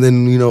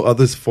then, you know,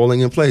 others falling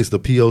in place, the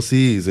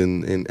POCs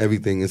and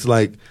everything. It's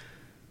like,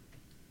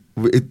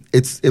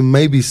 it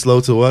may be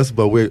slow to us,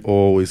 but we're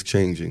always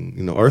changing.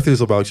 You know, Earth is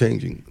about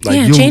changing.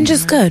 Like change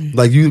is good.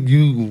 Like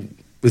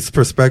it's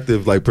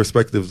perspective. Like,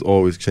 perspectives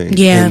always change.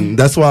 Yeah. And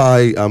that's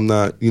why I'm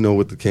not, you know,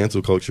 with the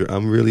cancel culture,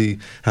 I'm really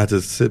had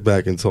to sit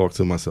back and talk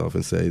to myself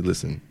and say,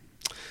 listen,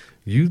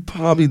 you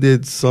probably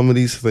did some of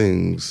these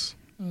things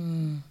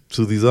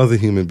to these other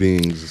human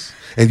beings,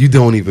 and you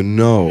don't even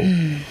know.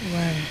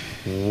 Right.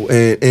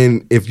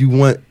 And if you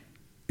want,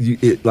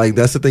 like,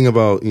 that's the thing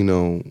about, you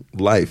know,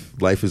 life.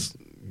 Life is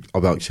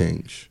about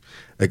change.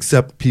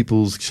 Accept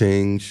people's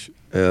change.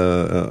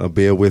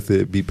 Bear with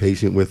it, be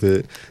patient with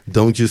it.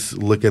 Don't just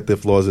look at their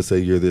flaws and say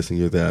you're this and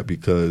you're that,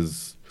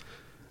 because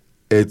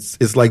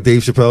it's like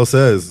Dave Chappelle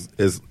says,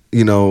 is,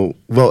 you know,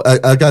 well,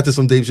 I got this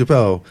from Dave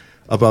Chappelle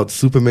about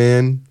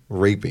Superman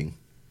raping.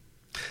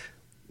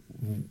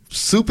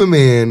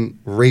 Superman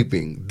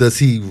raping. Does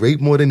he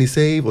rape more than he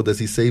save, or does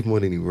he save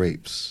more than he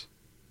rapes?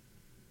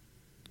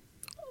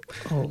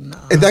 Oh no.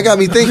 And that got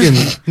me thinking.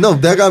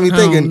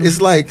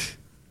 It's like,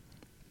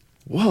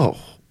 whoa,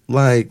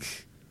 like,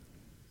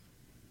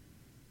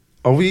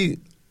 are we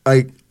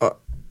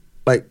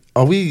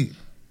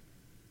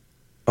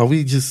are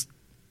we just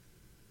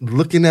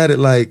looking at it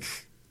like,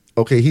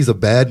 okay, he's a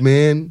bad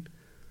man,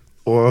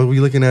 or are we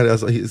looking at it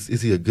as,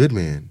 is he a good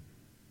man?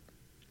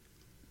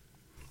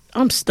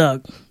 I'm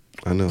stuck.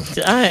 I know.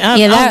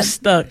 I'm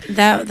stuck.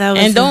 That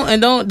was,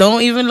 and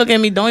don't even look at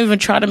me. Don't even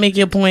try to make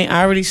your point.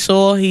 I already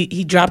saw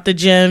he dropped the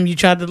gem. You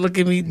tried to look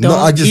at me.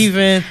 Try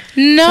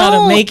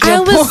to make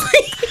your point.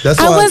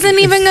 I wasn't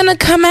even gonna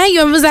come at you.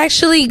 I was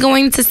actually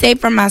going to say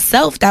for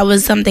myself, that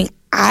was something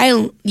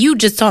you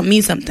just taught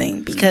me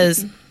something,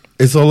 because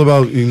It's all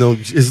about,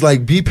 it's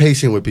like be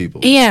patient with people.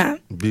 Yeah.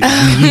 We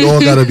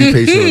all gotta be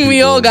patient with people.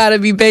 We all gotta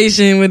be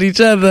patient with each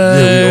other.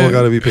 Yeah, we all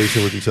gotta be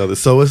patient with each other.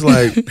 So it's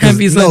like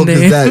Happy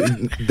Sunday.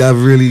 that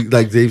really,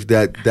 like, Dave,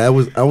 that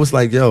was, I was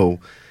like, yo,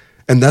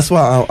 and that's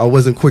why I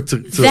wasn't quick to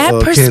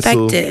that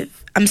perspective.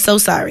 Cancel. I'm so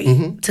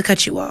sorry to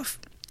cut you off.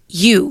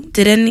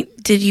 Did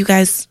you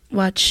guys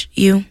watch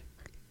You?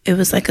 It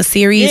was like a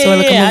series or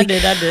like a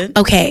movie. I did.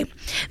 Okay,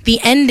 the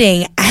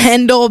ending,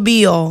 end all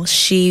be all.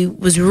 She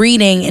was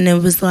reading, and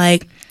it was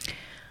like,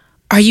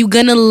 "Are you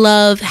gonna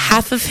love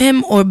half of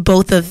him or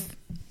both of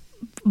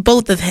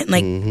him?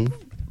 Like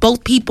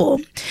both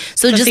people."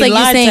 So just he like you're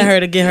lied saying, to her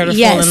to get her to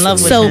fall in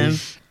love with him.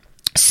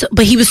 So,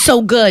 but he was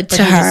so good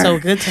to her. So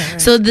good to her.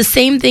 So the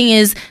same thing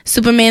is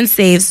Superman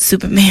saves,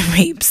 Superman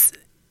rapes.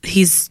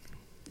 He's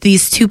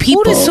these two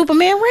people. Who did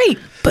Superman rape?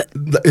 But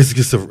it's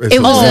just a. It's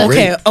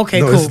okay,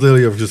 no, cool. It's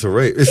literally just a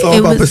rape. It's all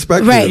about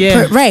perspective, right?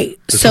 Yeah. Right.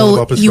 It's all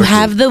So about you perspective.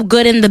 have the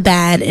good and the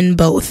bad in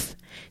both.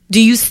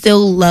 Do you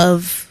still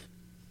love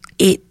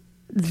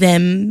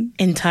them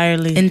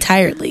entirely?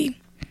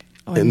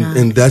 Or not?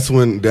 And that's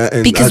when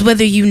because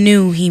whether you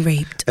knew he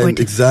raped or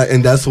did.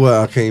 and that's where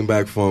I came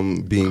back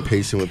from, being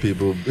patient with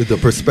people. The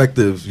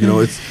perspectives,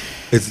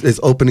 it's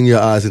opening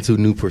your eyes into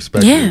new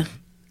perspective. Yeah.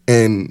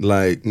 And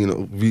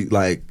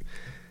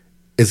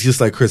it's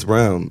just like Chris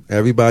Brown.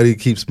 Everybody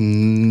keeps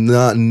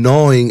not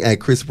gnawing at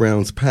Chris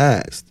Brown's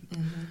past.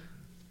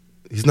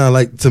 He's not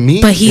like, to me,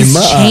 but he's in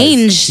my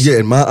changed. Eyes,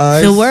 in my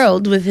eyes, the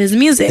world with his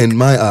music. In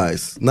my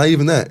eyes, not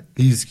even that.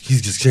 He's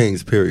just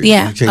changed. Period.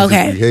 Yeah. He changed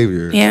his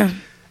behavior. Yeah.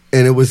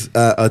 And it was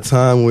a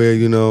time where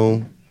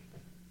the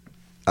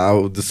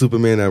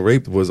Superman that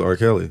raped was R.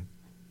 Kelly.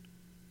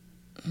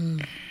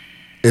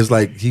 It's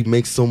like he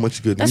makes so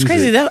much good That's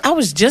music. crazy. I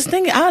was just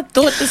thinking. I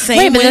thought the same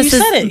Right, but when you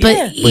said it. But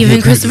Yeah.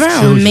 even Chris his Brown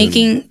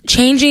children.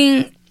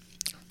 changing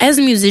as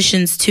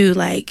musicians too.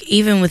 Like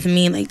even with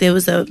me, like there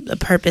was a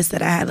purpose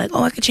that I had. Like,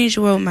 oh, I could change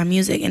the world with my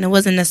music, and it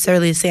wasn't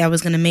necessarily to say I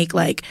was going to make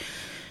like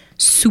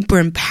super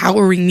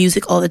empowering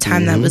music all the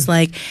time. That was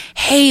like,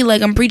 hey,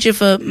 like I'm preaching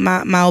for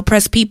my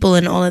oppressed people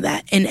and all of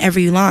that in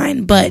every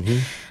line, but.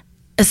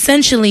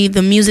 Essentially,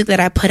 the music that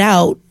I put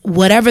out,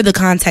 whatever the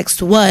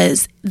context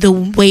was, the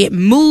way it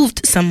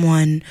moved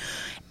someone,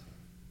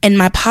 and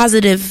my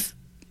positive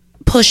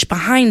push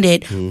behind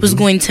it was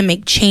going to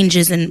make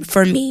changes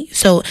for me.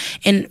 So,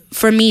 and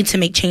for me to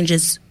make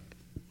changes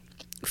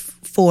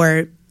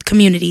for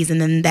communities, and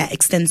then that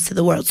extends to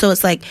the world. So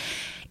it's like,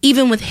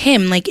 even with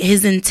him, like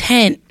his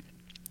intent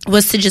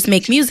was to just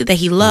make music that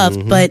he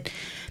loved, but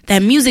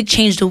that music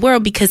changed the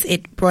world because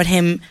it brought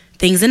him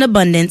things in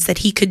abundance that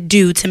he could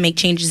do to make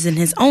changes in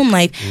his own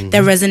life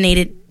that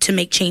resonated to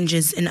make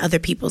changes in other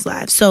people's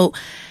lives. So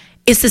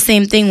it's the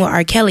same thing with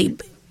R. Kelly.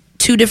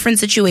 Two different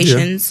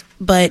situations,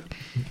 but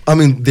I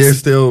mean, there's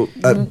still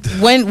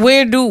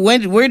where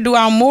do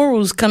our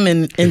morals come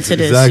into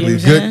this? Exactly. You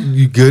know what I'm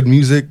saying? Good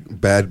music,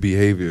 bad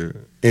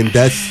behavior. And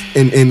that's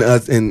and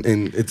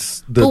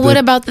it's the. But what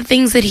about the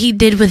things that he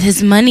did with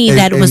his money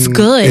that was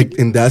good?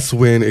 And that's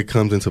when it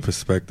comes into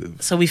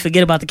perspective. So we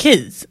forget about the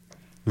kids.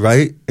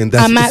 Right? And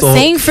that's I'm not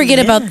saying forget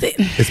about the.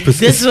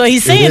 This is what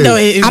he's saying, though.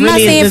 I'm not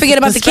saying forget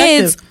about the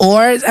kids, or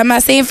I'm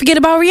not saying forget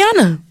about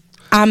Rihanna.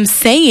 I'm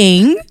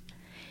saying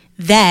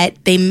that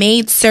they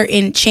made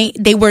certain change.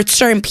 They were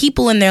certain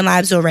people in their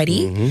lives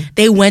already.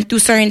 They went through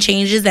certain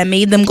changes that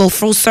made them go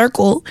full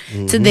circle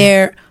to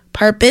their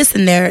purpose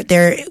and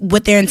their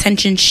what their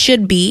intention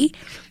should be.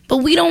 But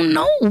we don't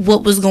know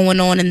what was going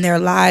on in their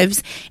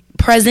lives,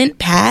 present,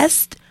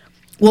 past,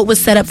 what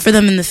was set up for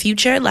them in the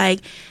future.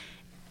 Like,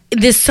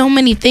 there's so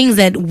many things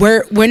that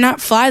we're not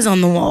flies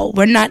on the wall.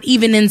 We're not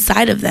even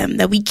inside of them,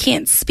 that we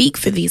can't speak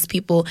for these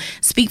people,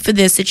 speak for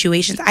their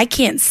situations. I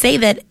can't say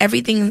that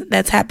everything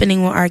that's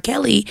happening with R.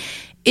 Kelly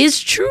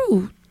is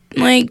true.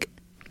 Like,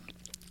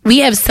 we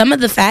have some of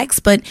the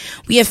facts, but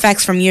we have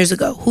facts from years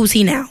ago. Who's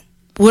he now?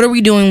 What are we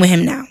doing with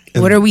him now?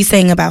 What are we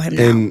saying about him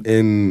now?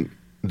 And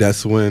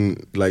that's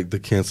when, like, the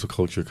cancel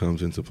culture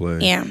comes into play.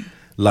 Yeah.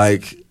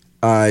 Like,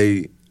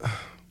 I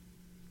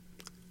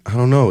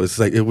don't know. It's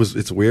like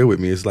it's weird with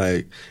me. It's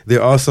like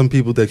there are some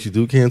people that you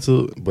do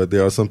cancel, but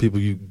there are some people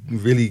you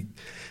really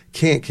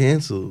can't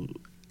cancel.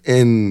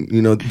 And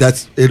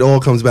that's it. All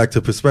comes back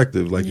to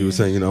perspective, like you were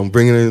saying. I'm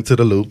bringing it into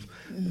the loop,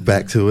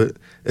 back to it.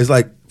 It's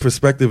like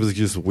perspective is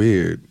just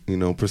weird.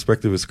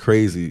 Perspective is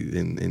crazy,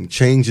 and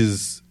change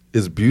is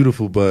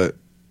beautiful, but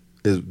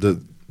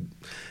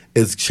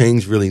is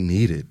change really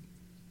needed?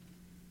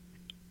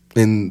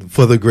 And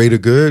for the greater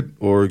good,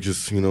 or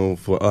just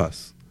for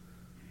us?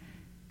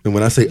 And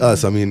when I say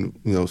us, I mean,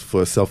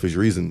 for selfish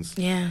reasons.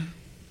 Yeah.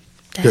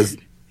 Because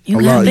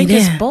I think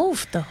it's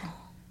both, though.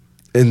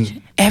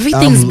 And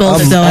everything's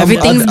both, though.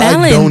 Everything's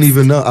balanced. I don't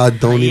even know. I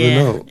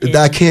know.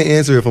 Yeah. I can't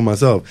answer it for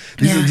myself.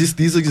 These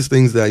are just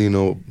things that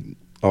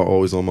are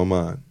always on my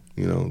mind.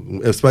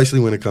 Especially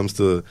when it comes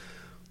to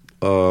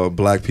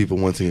black people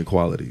wanting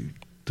equality.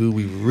 Do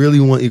we really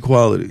want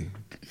equality?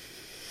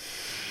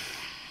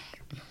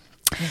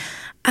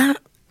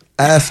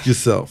 Ask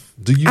yourself,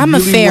 do you I'm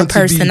really a fair want to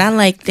person. be, I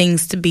like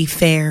things to be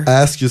fair.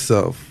 ask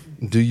yourself,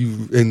 do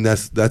you, and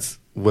that's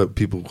what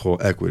people call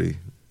equity,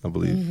 I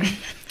believe.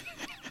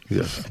 Mm-hmm.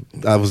 Yes.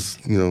 I was,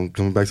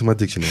 coming back to my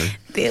dictionary.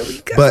 There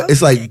we go. But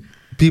it's like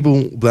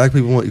black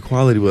people want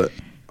equality, but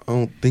I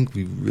don't think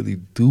we really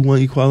do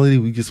want equality.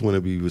 We just want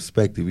to be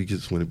respected. We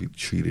just want to be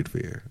treated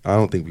fair. I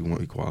don't think we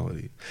want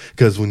equality.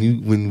 Because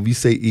when we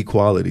say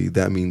equality,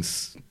 that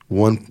means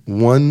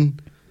one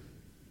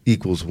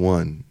equals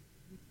one.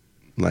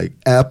 Like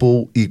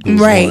apple equals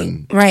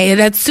one. Right.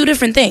 That's two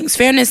different things.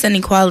 Fairness and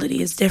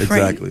equality is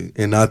different. Exactly.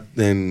 And that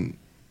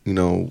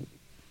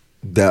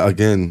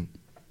again,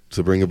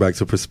 to bring it back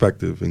to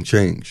perspective and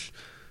change.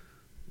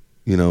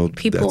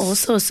 People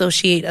also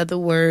associate other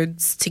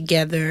words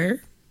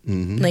together.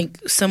 Mm-hmm. Like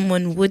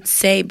someone would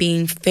say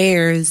being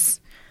fair is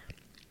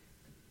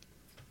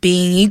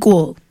being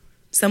equal.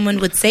 Someone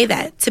would say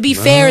that. To be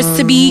fair is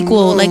to be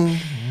equal. Like,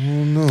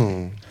 oh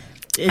no.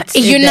 You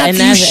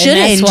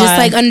shouldn't. Just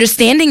like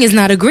understanding is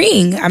not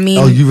agreeing. I mean,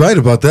 oh, you're right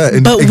about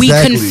that. But we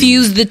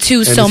confuse the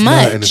two so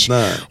much. And it's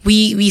not.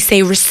 We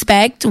say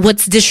respect.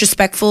 What's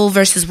disrespectful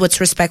versus what's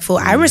respectful.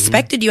 I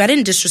respected you. I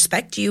didn't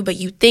disrespect you. But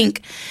you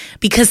think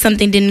because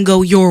something didn't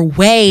go your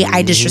way,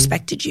 I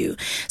disrespected you.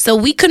 So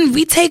we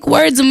take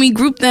words and we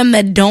group them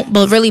that don't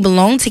really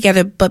belong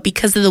together. But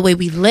because of the way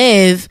we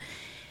live,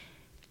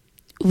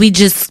 we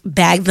just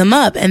bag them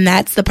up, and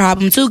that's the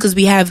problem too. Because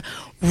we have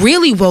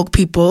really woke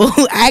people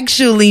who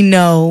actually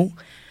know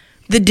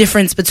the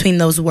difference between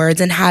those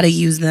words and how to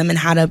use them and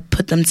how to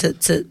put them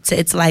to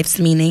its life's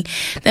meaning.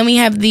 Then we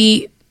have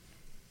the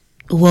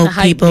woke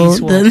people.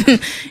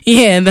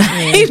 The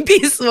hype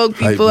beast woke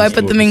people. I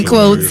put them in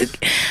quotes.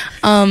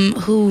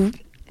 Who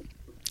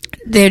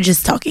they're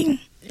just talking.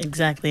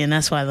 Exactly, and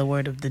that's why the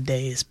word of the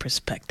day is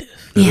perspective.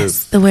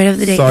 Yes, the word of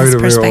the day is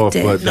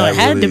perspective. Off, no, it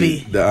had to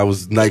be. I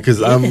was like,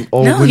 because I'm.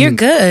 No, you're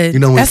good.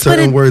 When that's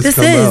certain words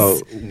come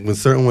out, when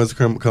certain words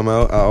come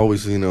out, I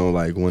always,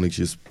 want to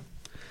just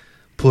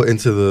put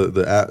into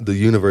the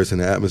universe and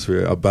the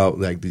atmosphere about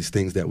like these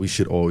things that we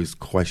should always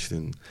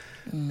question,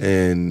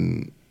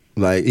 and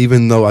like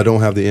even though I don't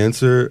have the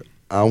answer,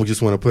 I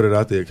just want to put it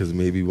out there because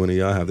maybe one of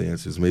y'all have the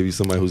answers. Maybe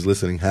somebody who's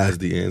listening has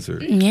the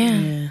answer.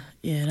 Yeah,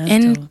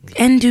 that's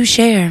and do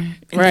share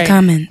in the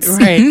comments.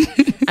 Right.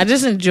 I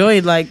just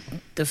enjoyed like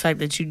the fact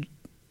that you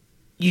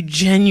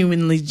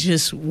genuinely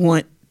just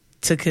want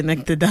to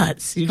connect the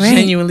dots. You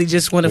genuinely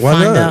just want to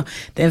find out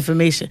the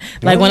information.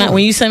 Like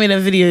when you sent me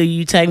that video,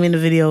 you tagged me in the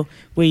video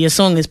where your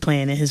song is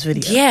playing in his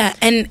video. Yeah,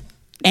 and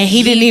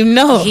he didn't even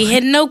know. He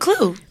had no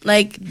clue.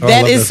 Like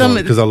that is some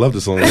because I love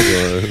the song.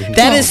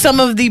 That is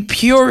some of the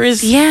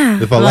purest. Yeah.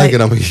 If I like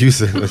it, I'm gonna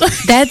use it.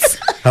 That's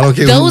I don't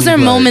care. Those are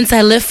moments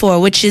I live for,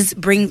 which is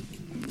bring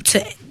to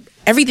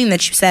everything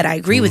that you said. I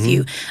agree with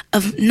you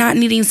of not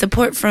needing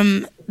support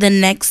from the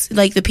next,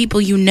 like the people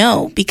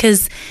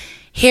because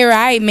here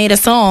I made a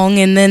song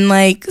and then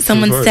like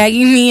someone's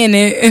tagging me in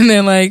it and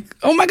they're like,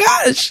 oh my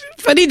gosh,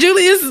 Freddie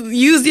Julius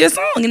used your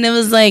song, and it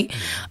was like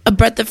a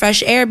breath of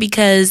fresh air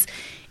because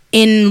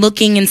in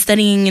looking and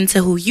studying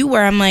into who you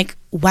were, I'm like,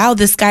 wow,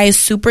 this guy is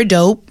super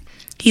dope.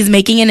 He's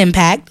making an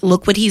impact.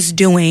 Look what he's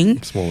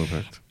doing. Small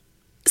impact.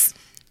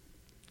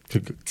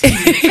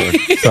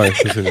 Sorry.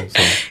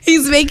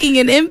 He's making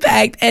an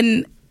impact,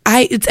 and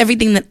it's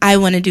everything that I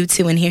want to do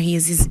too. And here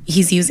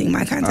he's using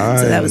my content,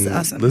 so that was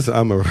awesome. Listen,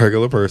 I'm a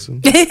regular person.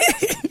 Me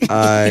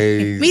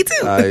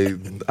too.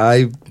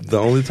 The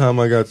only time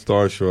I got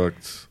starstruck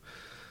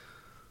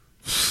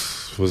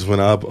was when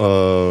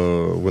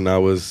I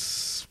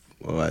was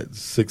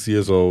 6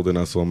 years old and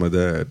I saw my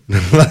dad.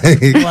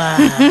 Wow,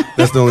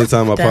 that's the only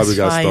time I probably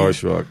got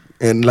starstruck.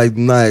 And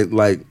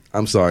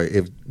I'm sorry,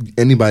 if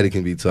anybody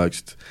can be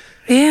touched.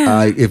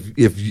 Yeah.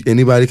 If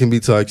anybody can be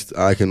touched,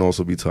 I can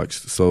also be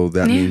touched. So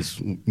that means,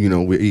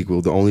 we're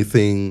equal. The only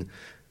thing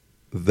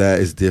that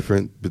is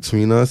different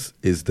between us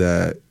is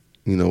that,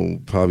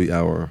 probably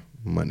our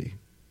money.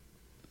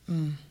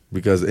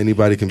 Because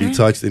anybody can be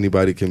touched,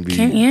 anybody can be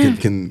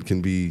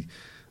can be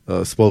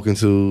spoken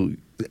to.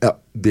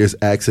 There's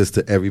access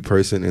to every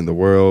person in the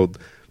world.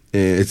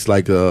 And it's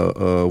like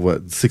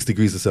a 6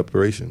 degrees of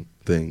separation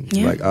thing.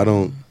 Yeah. Like I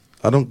don't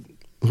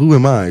who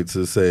am I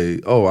to say,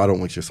 oh, I don't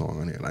want your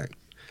song on here? Like,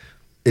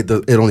 it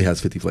only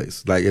has 50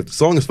 plays. Like, if the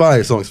song is fire,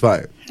 the song is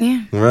fire.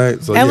 Yeah.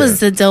 Right? So that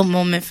was a dope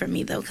moment for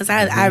me, though, because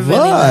I really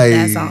love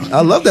that song.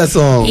 I love that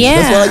song. Yeah.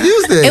 That's why I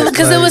used it.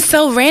 Because it was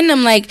so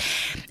random. Like,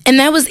 and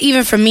that was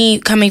even for me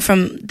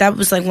that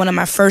was like one of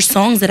my first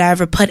songs that I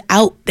ever put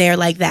out there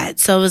like that.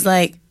 So it was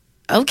like,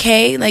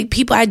 okay, like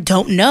people I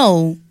don't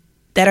know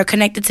that are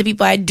connected to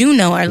people I do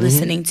know are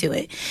listening to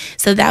it.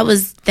 So that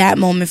was that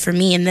moment for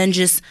me. And then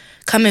just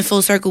coming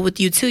full circle with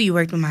you too. You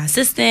worked with my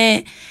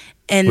assistant,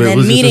 and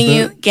then meeting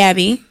you,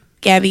 Gabby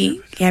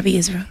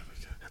Israel.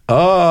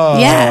 Oh,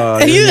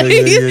 yeah.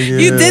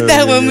 You did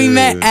that when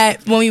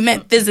we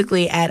met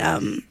physically at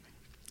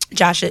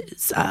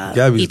Josh's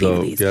Gabby's EP dope.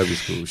 release.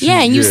 Gabby's cool.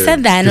 And you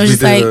said that, and I was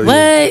just like,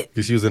 what?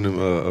 Because she was in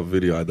a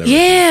video I directed.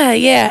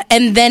 Yeah.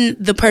 And then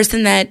the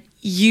person that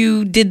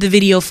you did the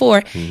video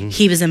for,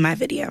 he was in my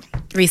video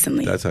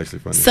recently. That's actually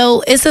funny.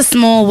 So it's a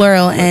small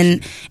world,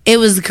 and it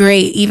was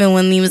great. Even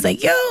when he was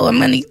like, "Yo, I'm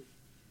gonna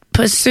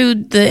pursue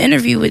the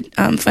interview with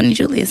Funny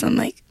Julius," I'm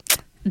like,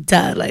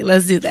 "Duh, like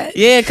let's do that."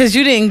 Yeah, because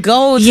you didn't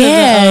go to you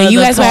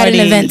the guys were at an party.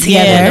 event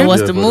together. Yeah,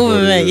 what's Yeah, the for the move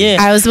party, event? yeah.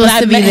 Yeah, I was supposed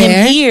to be met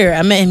there. him here.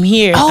 I met him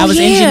here. Oh, I was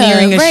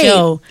engineering a right,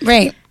 show,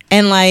 right?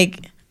 and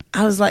like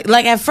I was like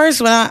at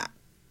first when I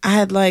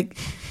had like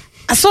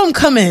I saw him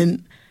come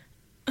in,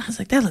 I was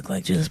like, that looked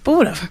like Julius, but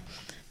whatever.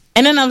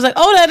 And then I was like,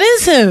 oh, that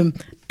is him.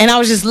 And I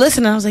was just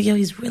listening. I was like, yo,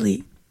 he's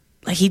really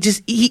like he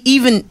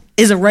even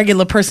is a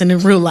regular person in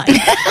real life.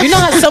 You know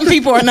how some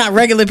people are not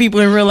regular people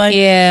in real life?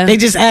 Yeah. They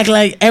just act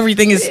like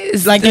everything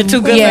is like they're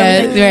too good for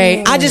everything.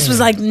 right. I just was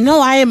like,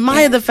 no, I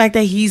admire the fact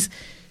that he's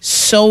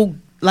so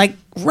like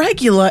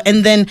regular.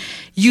 And then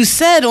you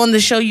said on the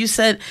show,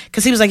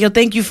 because he was like, yo,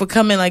 thank you for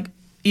coming. Like,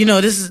 you know,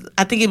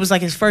 I think it was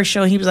like his first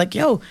show. And he was like,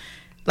 yo,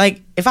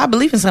 like, if I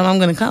believe in something, I'm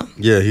going to come.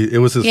 Yeah, it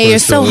was his Yeah, first you're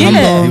so show.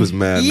 humble. He was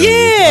mad nervous.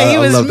 Yeah, he I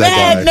was love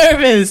that mad guy.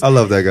 nervous. I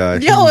love that guy.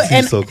 Yo,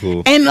 He's so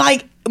cool. And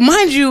like,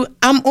 mind you,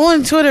 I'm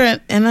on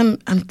Twitter and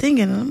I'm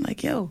thinking, and I'm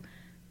like, yo,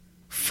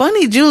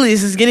 Funny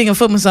Julius is getting a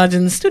foot massage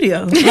in the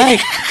studio. Like,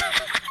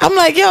 I'm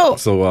like, yo,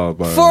 So wild.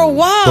 By for a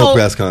while, dope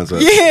ass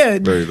concept. Yeah,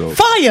 Very dope.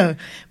 fire.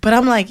 But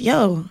I'm like,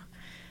 yo,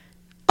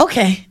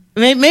 okay,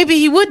 maybe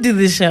he would do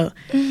this show.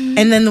 And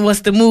then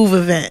what's the move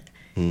event?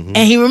 And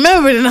he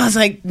remembered, and I was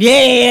like,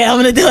 yeah, I'm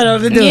gonna do it.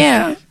 I'm gonna do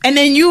Yeah. it. And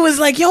then you was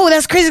like, yo,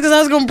 that's crazy because I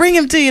was gonna bring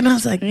him to you, and I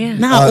was like, Yeah.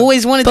 nah, I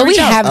always wanted But to we reach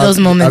out. have those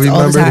moments I all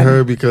the remembered time.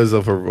 her because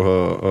of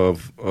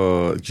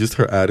her just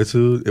her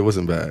attitude. It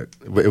wasn't bad,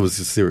 but it was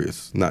just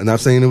serious. Not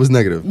saying it was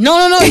negative. No.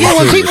 Yeah,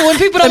 when people Let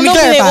don't me know me,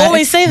 they clarify.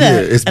 always say Yeah,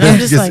 that. it's and I'm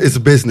just like, it's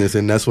business,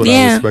 and that's what I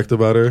Yeah. respect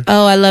about her.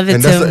 Oh, I love it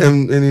and too. that's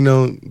and you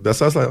know that's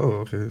why I was like,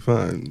 oh, okay,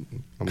 fine,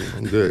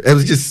 I'm good. It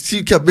was just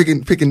she kept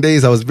picking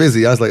days I was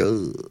busy. I was like,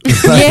 ugh.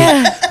 Like,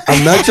 Yeah.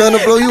 I'm not trying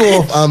to blow you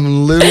off.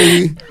 I'm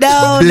literally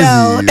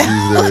busy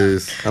these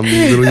days. I'm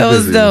literally That was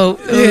busy. dope.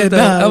 It was Yeah, dope.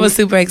 nah. I was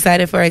super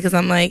excited for it because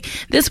I'm like,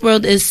 this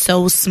world is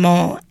so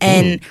small,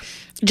 and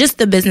just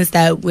the business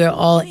that we're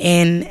all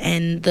in,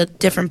 and the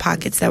different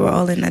pockets that we're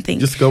all in. I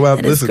think Just go out.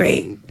 that is Listen,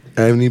 great.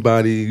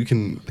 anybody, you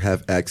can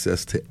have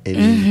access to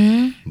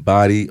any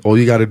body. All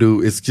you got to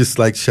do is just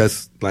like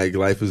chess. Like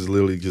life is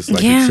literally just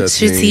like a Yeah, chess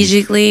game.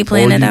 strategically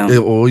plan it out.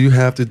 All you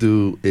have to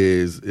do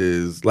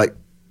is like,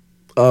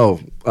 oh,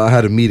 I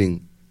had a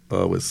meeting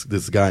with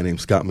this guy named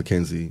Scott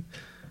McKenzie.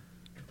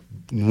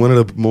 One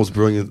of the most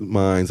brilliant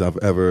minds I've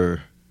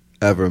ever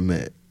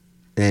met,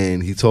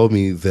 and he told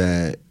me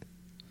that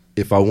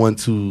if I want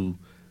to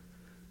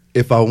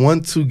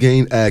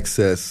gain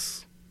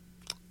access,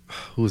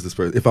 who is this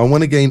person? If I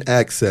want to gain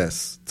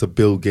access to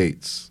Bill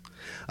Gates,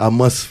 I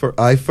must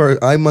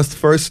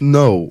first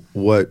know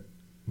what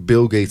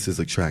Bill Gates is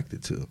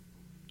attracted to.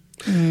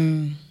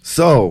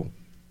 So,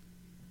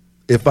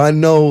 if I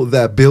know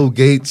that Bill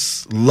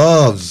Gates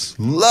loves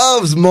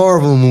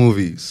Marvel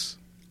movies,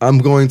 I'm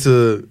going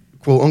to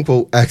quote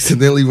unquote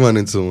accidentally run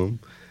into him,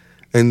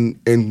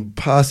 and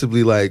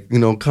possibly like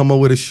come up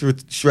with a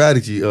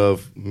strategy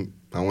of,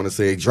 I want to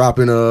say,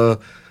 dropping a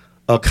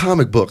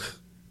comic book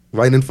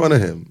right in front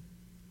of him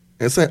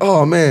and saying,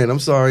 "Oh man, I'm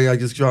sorry, I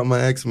just dropped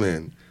my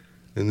X-Men,"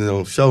 and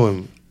then show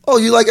him, "Oh,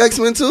 you like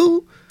X-Men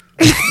too?"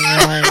 no,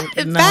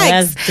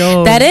 that's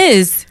dope. That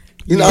is.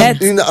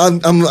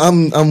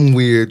 I'm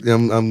weird.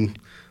 I'm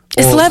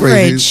It's all leverage.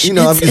 crazy.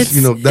 I'm just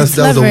It's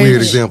that was a weird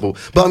leverage. example,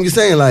 but I'm just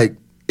saying like.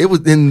 It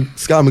was in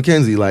Scott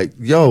McKenzie, like,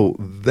 yo,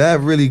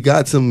 that really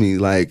got to me.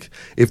 Like,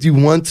 if you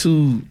want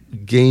to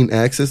gain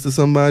access to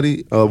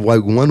somebody,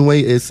 like one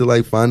way is to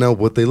like find out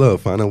what they love,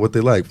 find out what they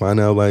like,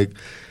 find out like,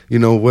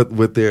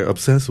 what they're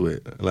obsessed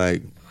with.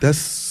 Like, that's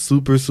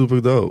super,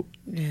 super dope.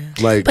 Yeah.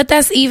 Like, But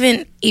that's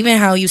even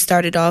how you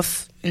started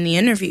off in the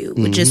interview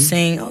with just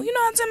saying, "Oh,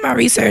 I did my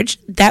research."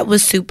 That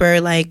was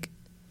super like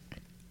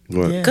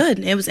what? Yeah. good.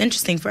 It was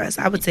interesting for us.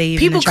 I would say even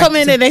People come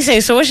in attractive and they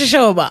say, so what's your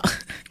show about? to-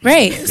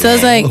 right. So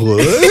it's like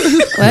What?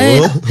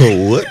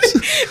 What?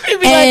 They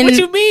be And- like, what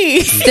you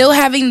mean? still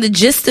having the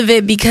gist of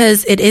it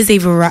because it is a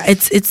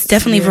it's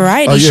definitely a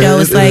variety Oh, yeah, show.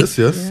 it- It's it like is,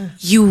 yes.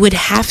 you would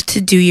have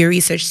to do your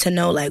research to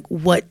know like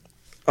what.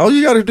 All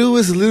you got to do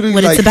is literally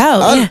What it's like,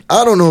 about, I, yeah.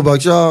 I don't know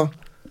about y'all.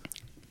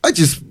 I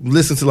just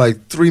listened to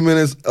like 3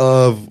 minutes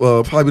of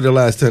probably the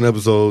last 10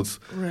 episodes,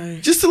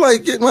 Right. just to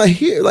like get my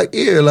ear. Like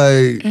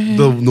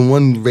the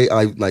one rate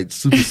I like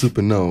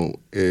super know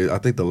is, I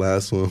think the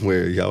last one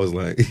where y'all was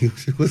like, he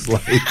was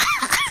like,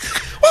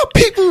 well,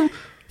 people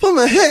from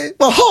Manhattan,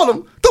 well,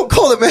 Harlem, don't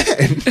call it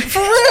Manhattan. For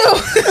real.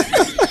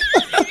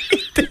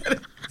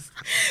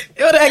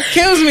 Yo, that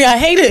kills me. I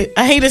hate it.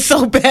 I hate it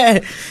so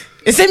bad.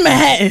 It's in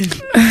Manhattan.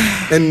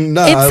 And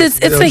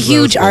It's a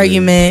huge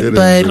argument,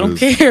 but I don't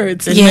care.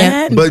 It's in Yeah.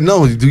 Manhattan. But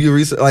no, do your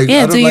research. Like, Yeah,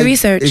 I don't do your like-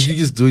 research. If you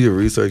just do your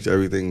research,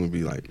 everything would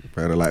be like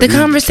better. Like the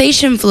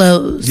conversation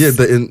flows. Yeah,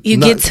 you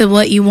get to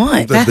what you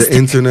want. The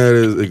internet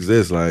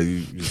exists. Like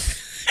you just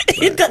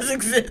It does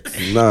exist.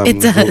 Nah,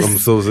 It does. I'm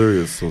so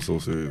serious. So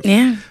serious.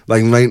 Yeah.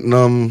 Like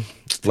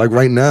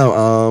right now,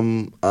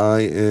 I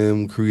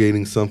am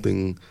creating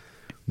something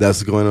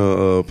that's going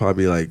to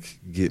probably like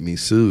get me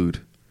sued.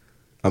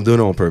 I'm doing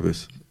it on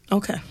purpose.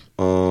 Okay.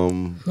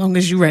 As long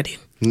as you're ready.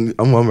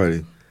 I'm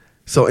ready.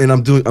 So, and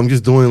I'm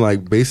just doing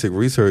like basic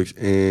research,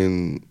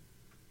 and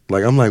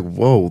like I'm like,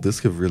 whoa, this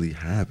could really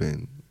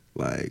happen.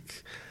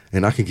 Like,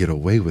 and I can get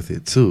away with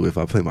it too if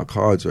I play my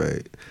cards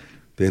right.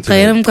 The internet,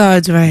 Play them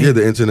cards right. Yeah,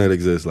 the internet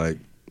exists. Like,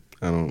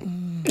 I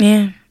don't.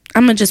 Yeah.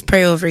 I'm going to just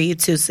pray over you,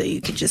 too, so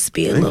you could just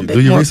be a little bit Do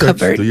your more research.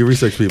 covered. Do your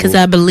research, people. Because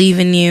I believe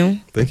in you.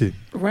 Thank you.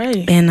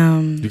 Right.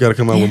 And You got to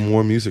come out with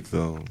more music,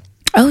 though.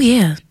 oh,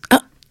 yeah. Oh,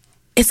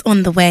 it's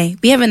on the way.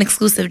 We have an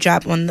exclusive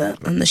drop on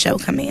the show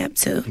coming up,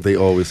 too. They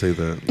always say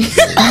that.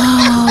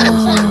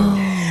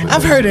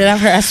 I've heard it.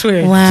 I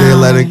swear.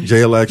 Wow.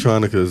 Jay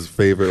Electronica's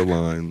favorite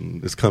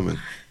line is coming.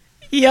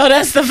 Yo,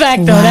 that's the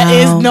fact, though. Wow. That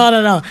is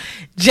no.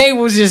 Jay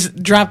will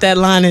just drop that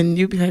line, and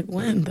you'll be like,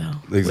 when, though?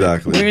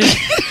 Exactly.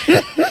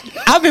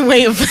 I've been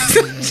waiting for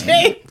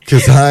Jay.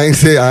 Because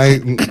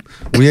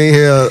we ain't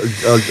hear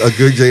a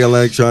good Jay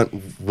Electronic,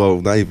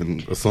 well, not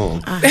even a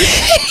song.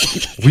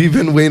 We've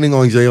been waiting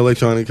on Jay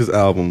Electronica's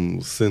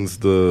album since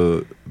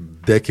the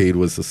decade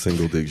was a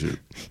single digit.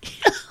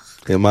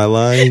 Am I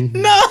lying?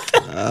 No.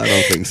 I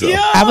don't think so. Yo.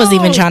 I was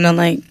even trying to,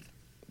 like,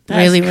 That's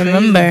really crazy.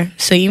 remember.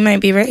 So you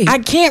might be right. I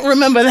can't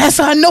remember. That's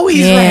how I know he's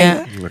Yeah.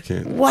 right. I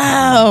can't.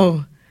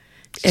 Wow.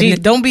 Gee,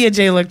 don't be a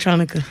Jay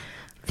Electronica.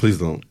 Please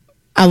don't.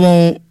 I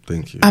won't.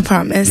 Thank you. I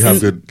promise. You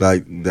have good,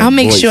 like, that I'll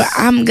make voice. sure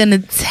I'm going to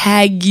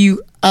tag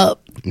you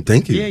up.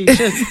 Thank you. Yeah, you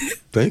should.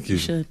 Thank you. You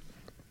should.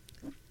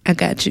 I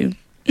got you.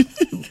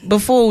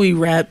 Before we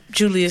wrap,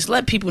 Julius,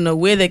 let people know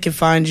where they can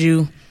find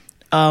you.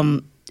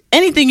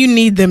 Anything you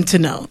need them to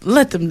know,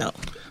 let them know.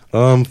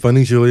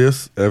 Funny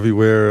Julius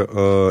everywhere.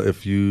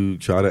 If you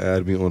try to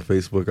add me on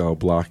Facebook, I'll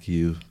block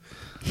you.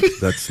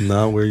 That's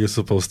not where you're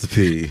supposed to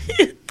be,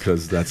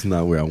 because that's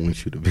not where I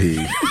want you to be.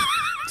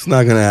 It's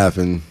not gonna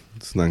happen.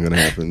 It's not gonna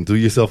happen. Do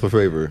yourself a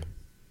favor.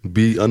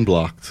 Be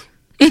unblocked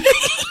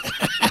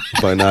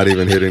by not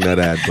even hitting that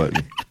add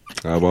button.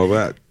 How about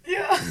that?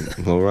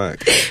 Yeah. All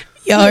right.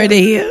 Y'all heard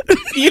it here.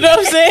 You know what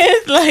I'm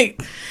saying?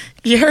 Like,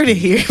 you heard it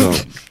here.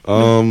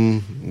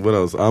 What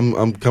else?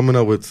 I'm coming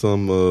up with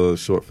some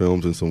short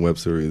films and some web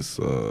series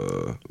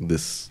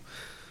this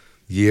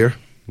year,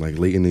 like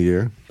late in the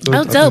year. So Oh,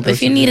 I think dope. that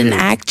If you should need be an good.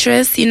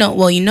 actress, you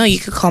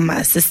could call my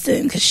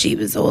assistant because she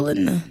was all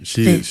in the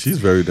thing. She's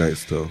very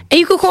nice though. And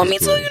you could call me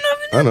she's too, cool. you know,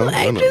 if I you're know, an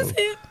I know. actress.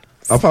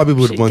 Yeah. I probably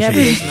would She want you to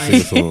definitely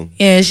sing a song.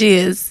 Yeah, she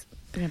is.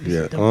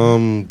 Yeah.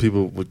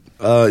 People would.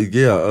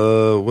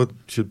 What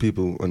should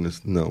people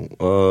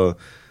know?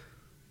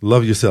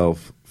 Love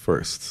yourself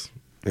first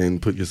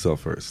and put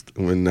yourself first.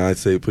 When I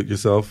say put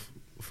yourself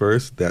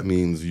first, that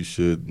means you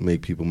should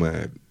make people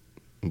mad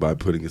by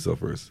putting yourself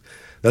first.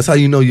 That's how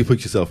you know you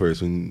put yourself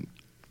first, when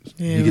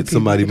you get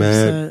somebody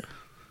mad.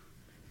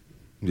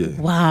 Yeah.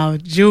 Wow,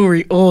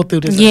 jewelry all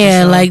through this. Yeah,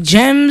 episode. like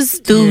gems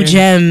through Yeah.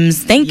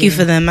 gems. Thank you Yeah.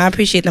 for them. I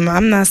appreciate them.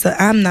 I'm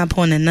not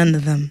pawning none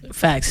of them.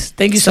 Facts.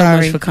 Thank you so Sorry.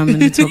 much for coming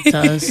to talk to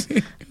us.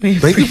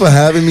 Thank you for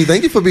having me.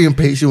 Thank you for being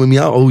patient with me.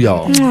 I owe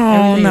y'all.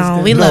 Oh Everything's no,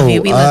 good. we love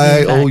you. We love I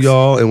you. owe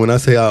y'all, and when I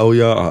say I owe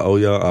y'all,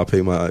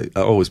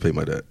 I always pay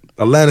my debt.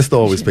 A Lannister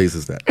always pays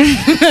his debt.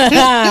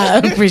 I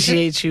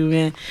appreciate you,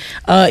 man.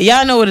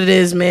 Y'all know what it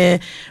is,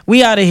 man.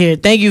 We out of here.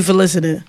 Thank you for listening.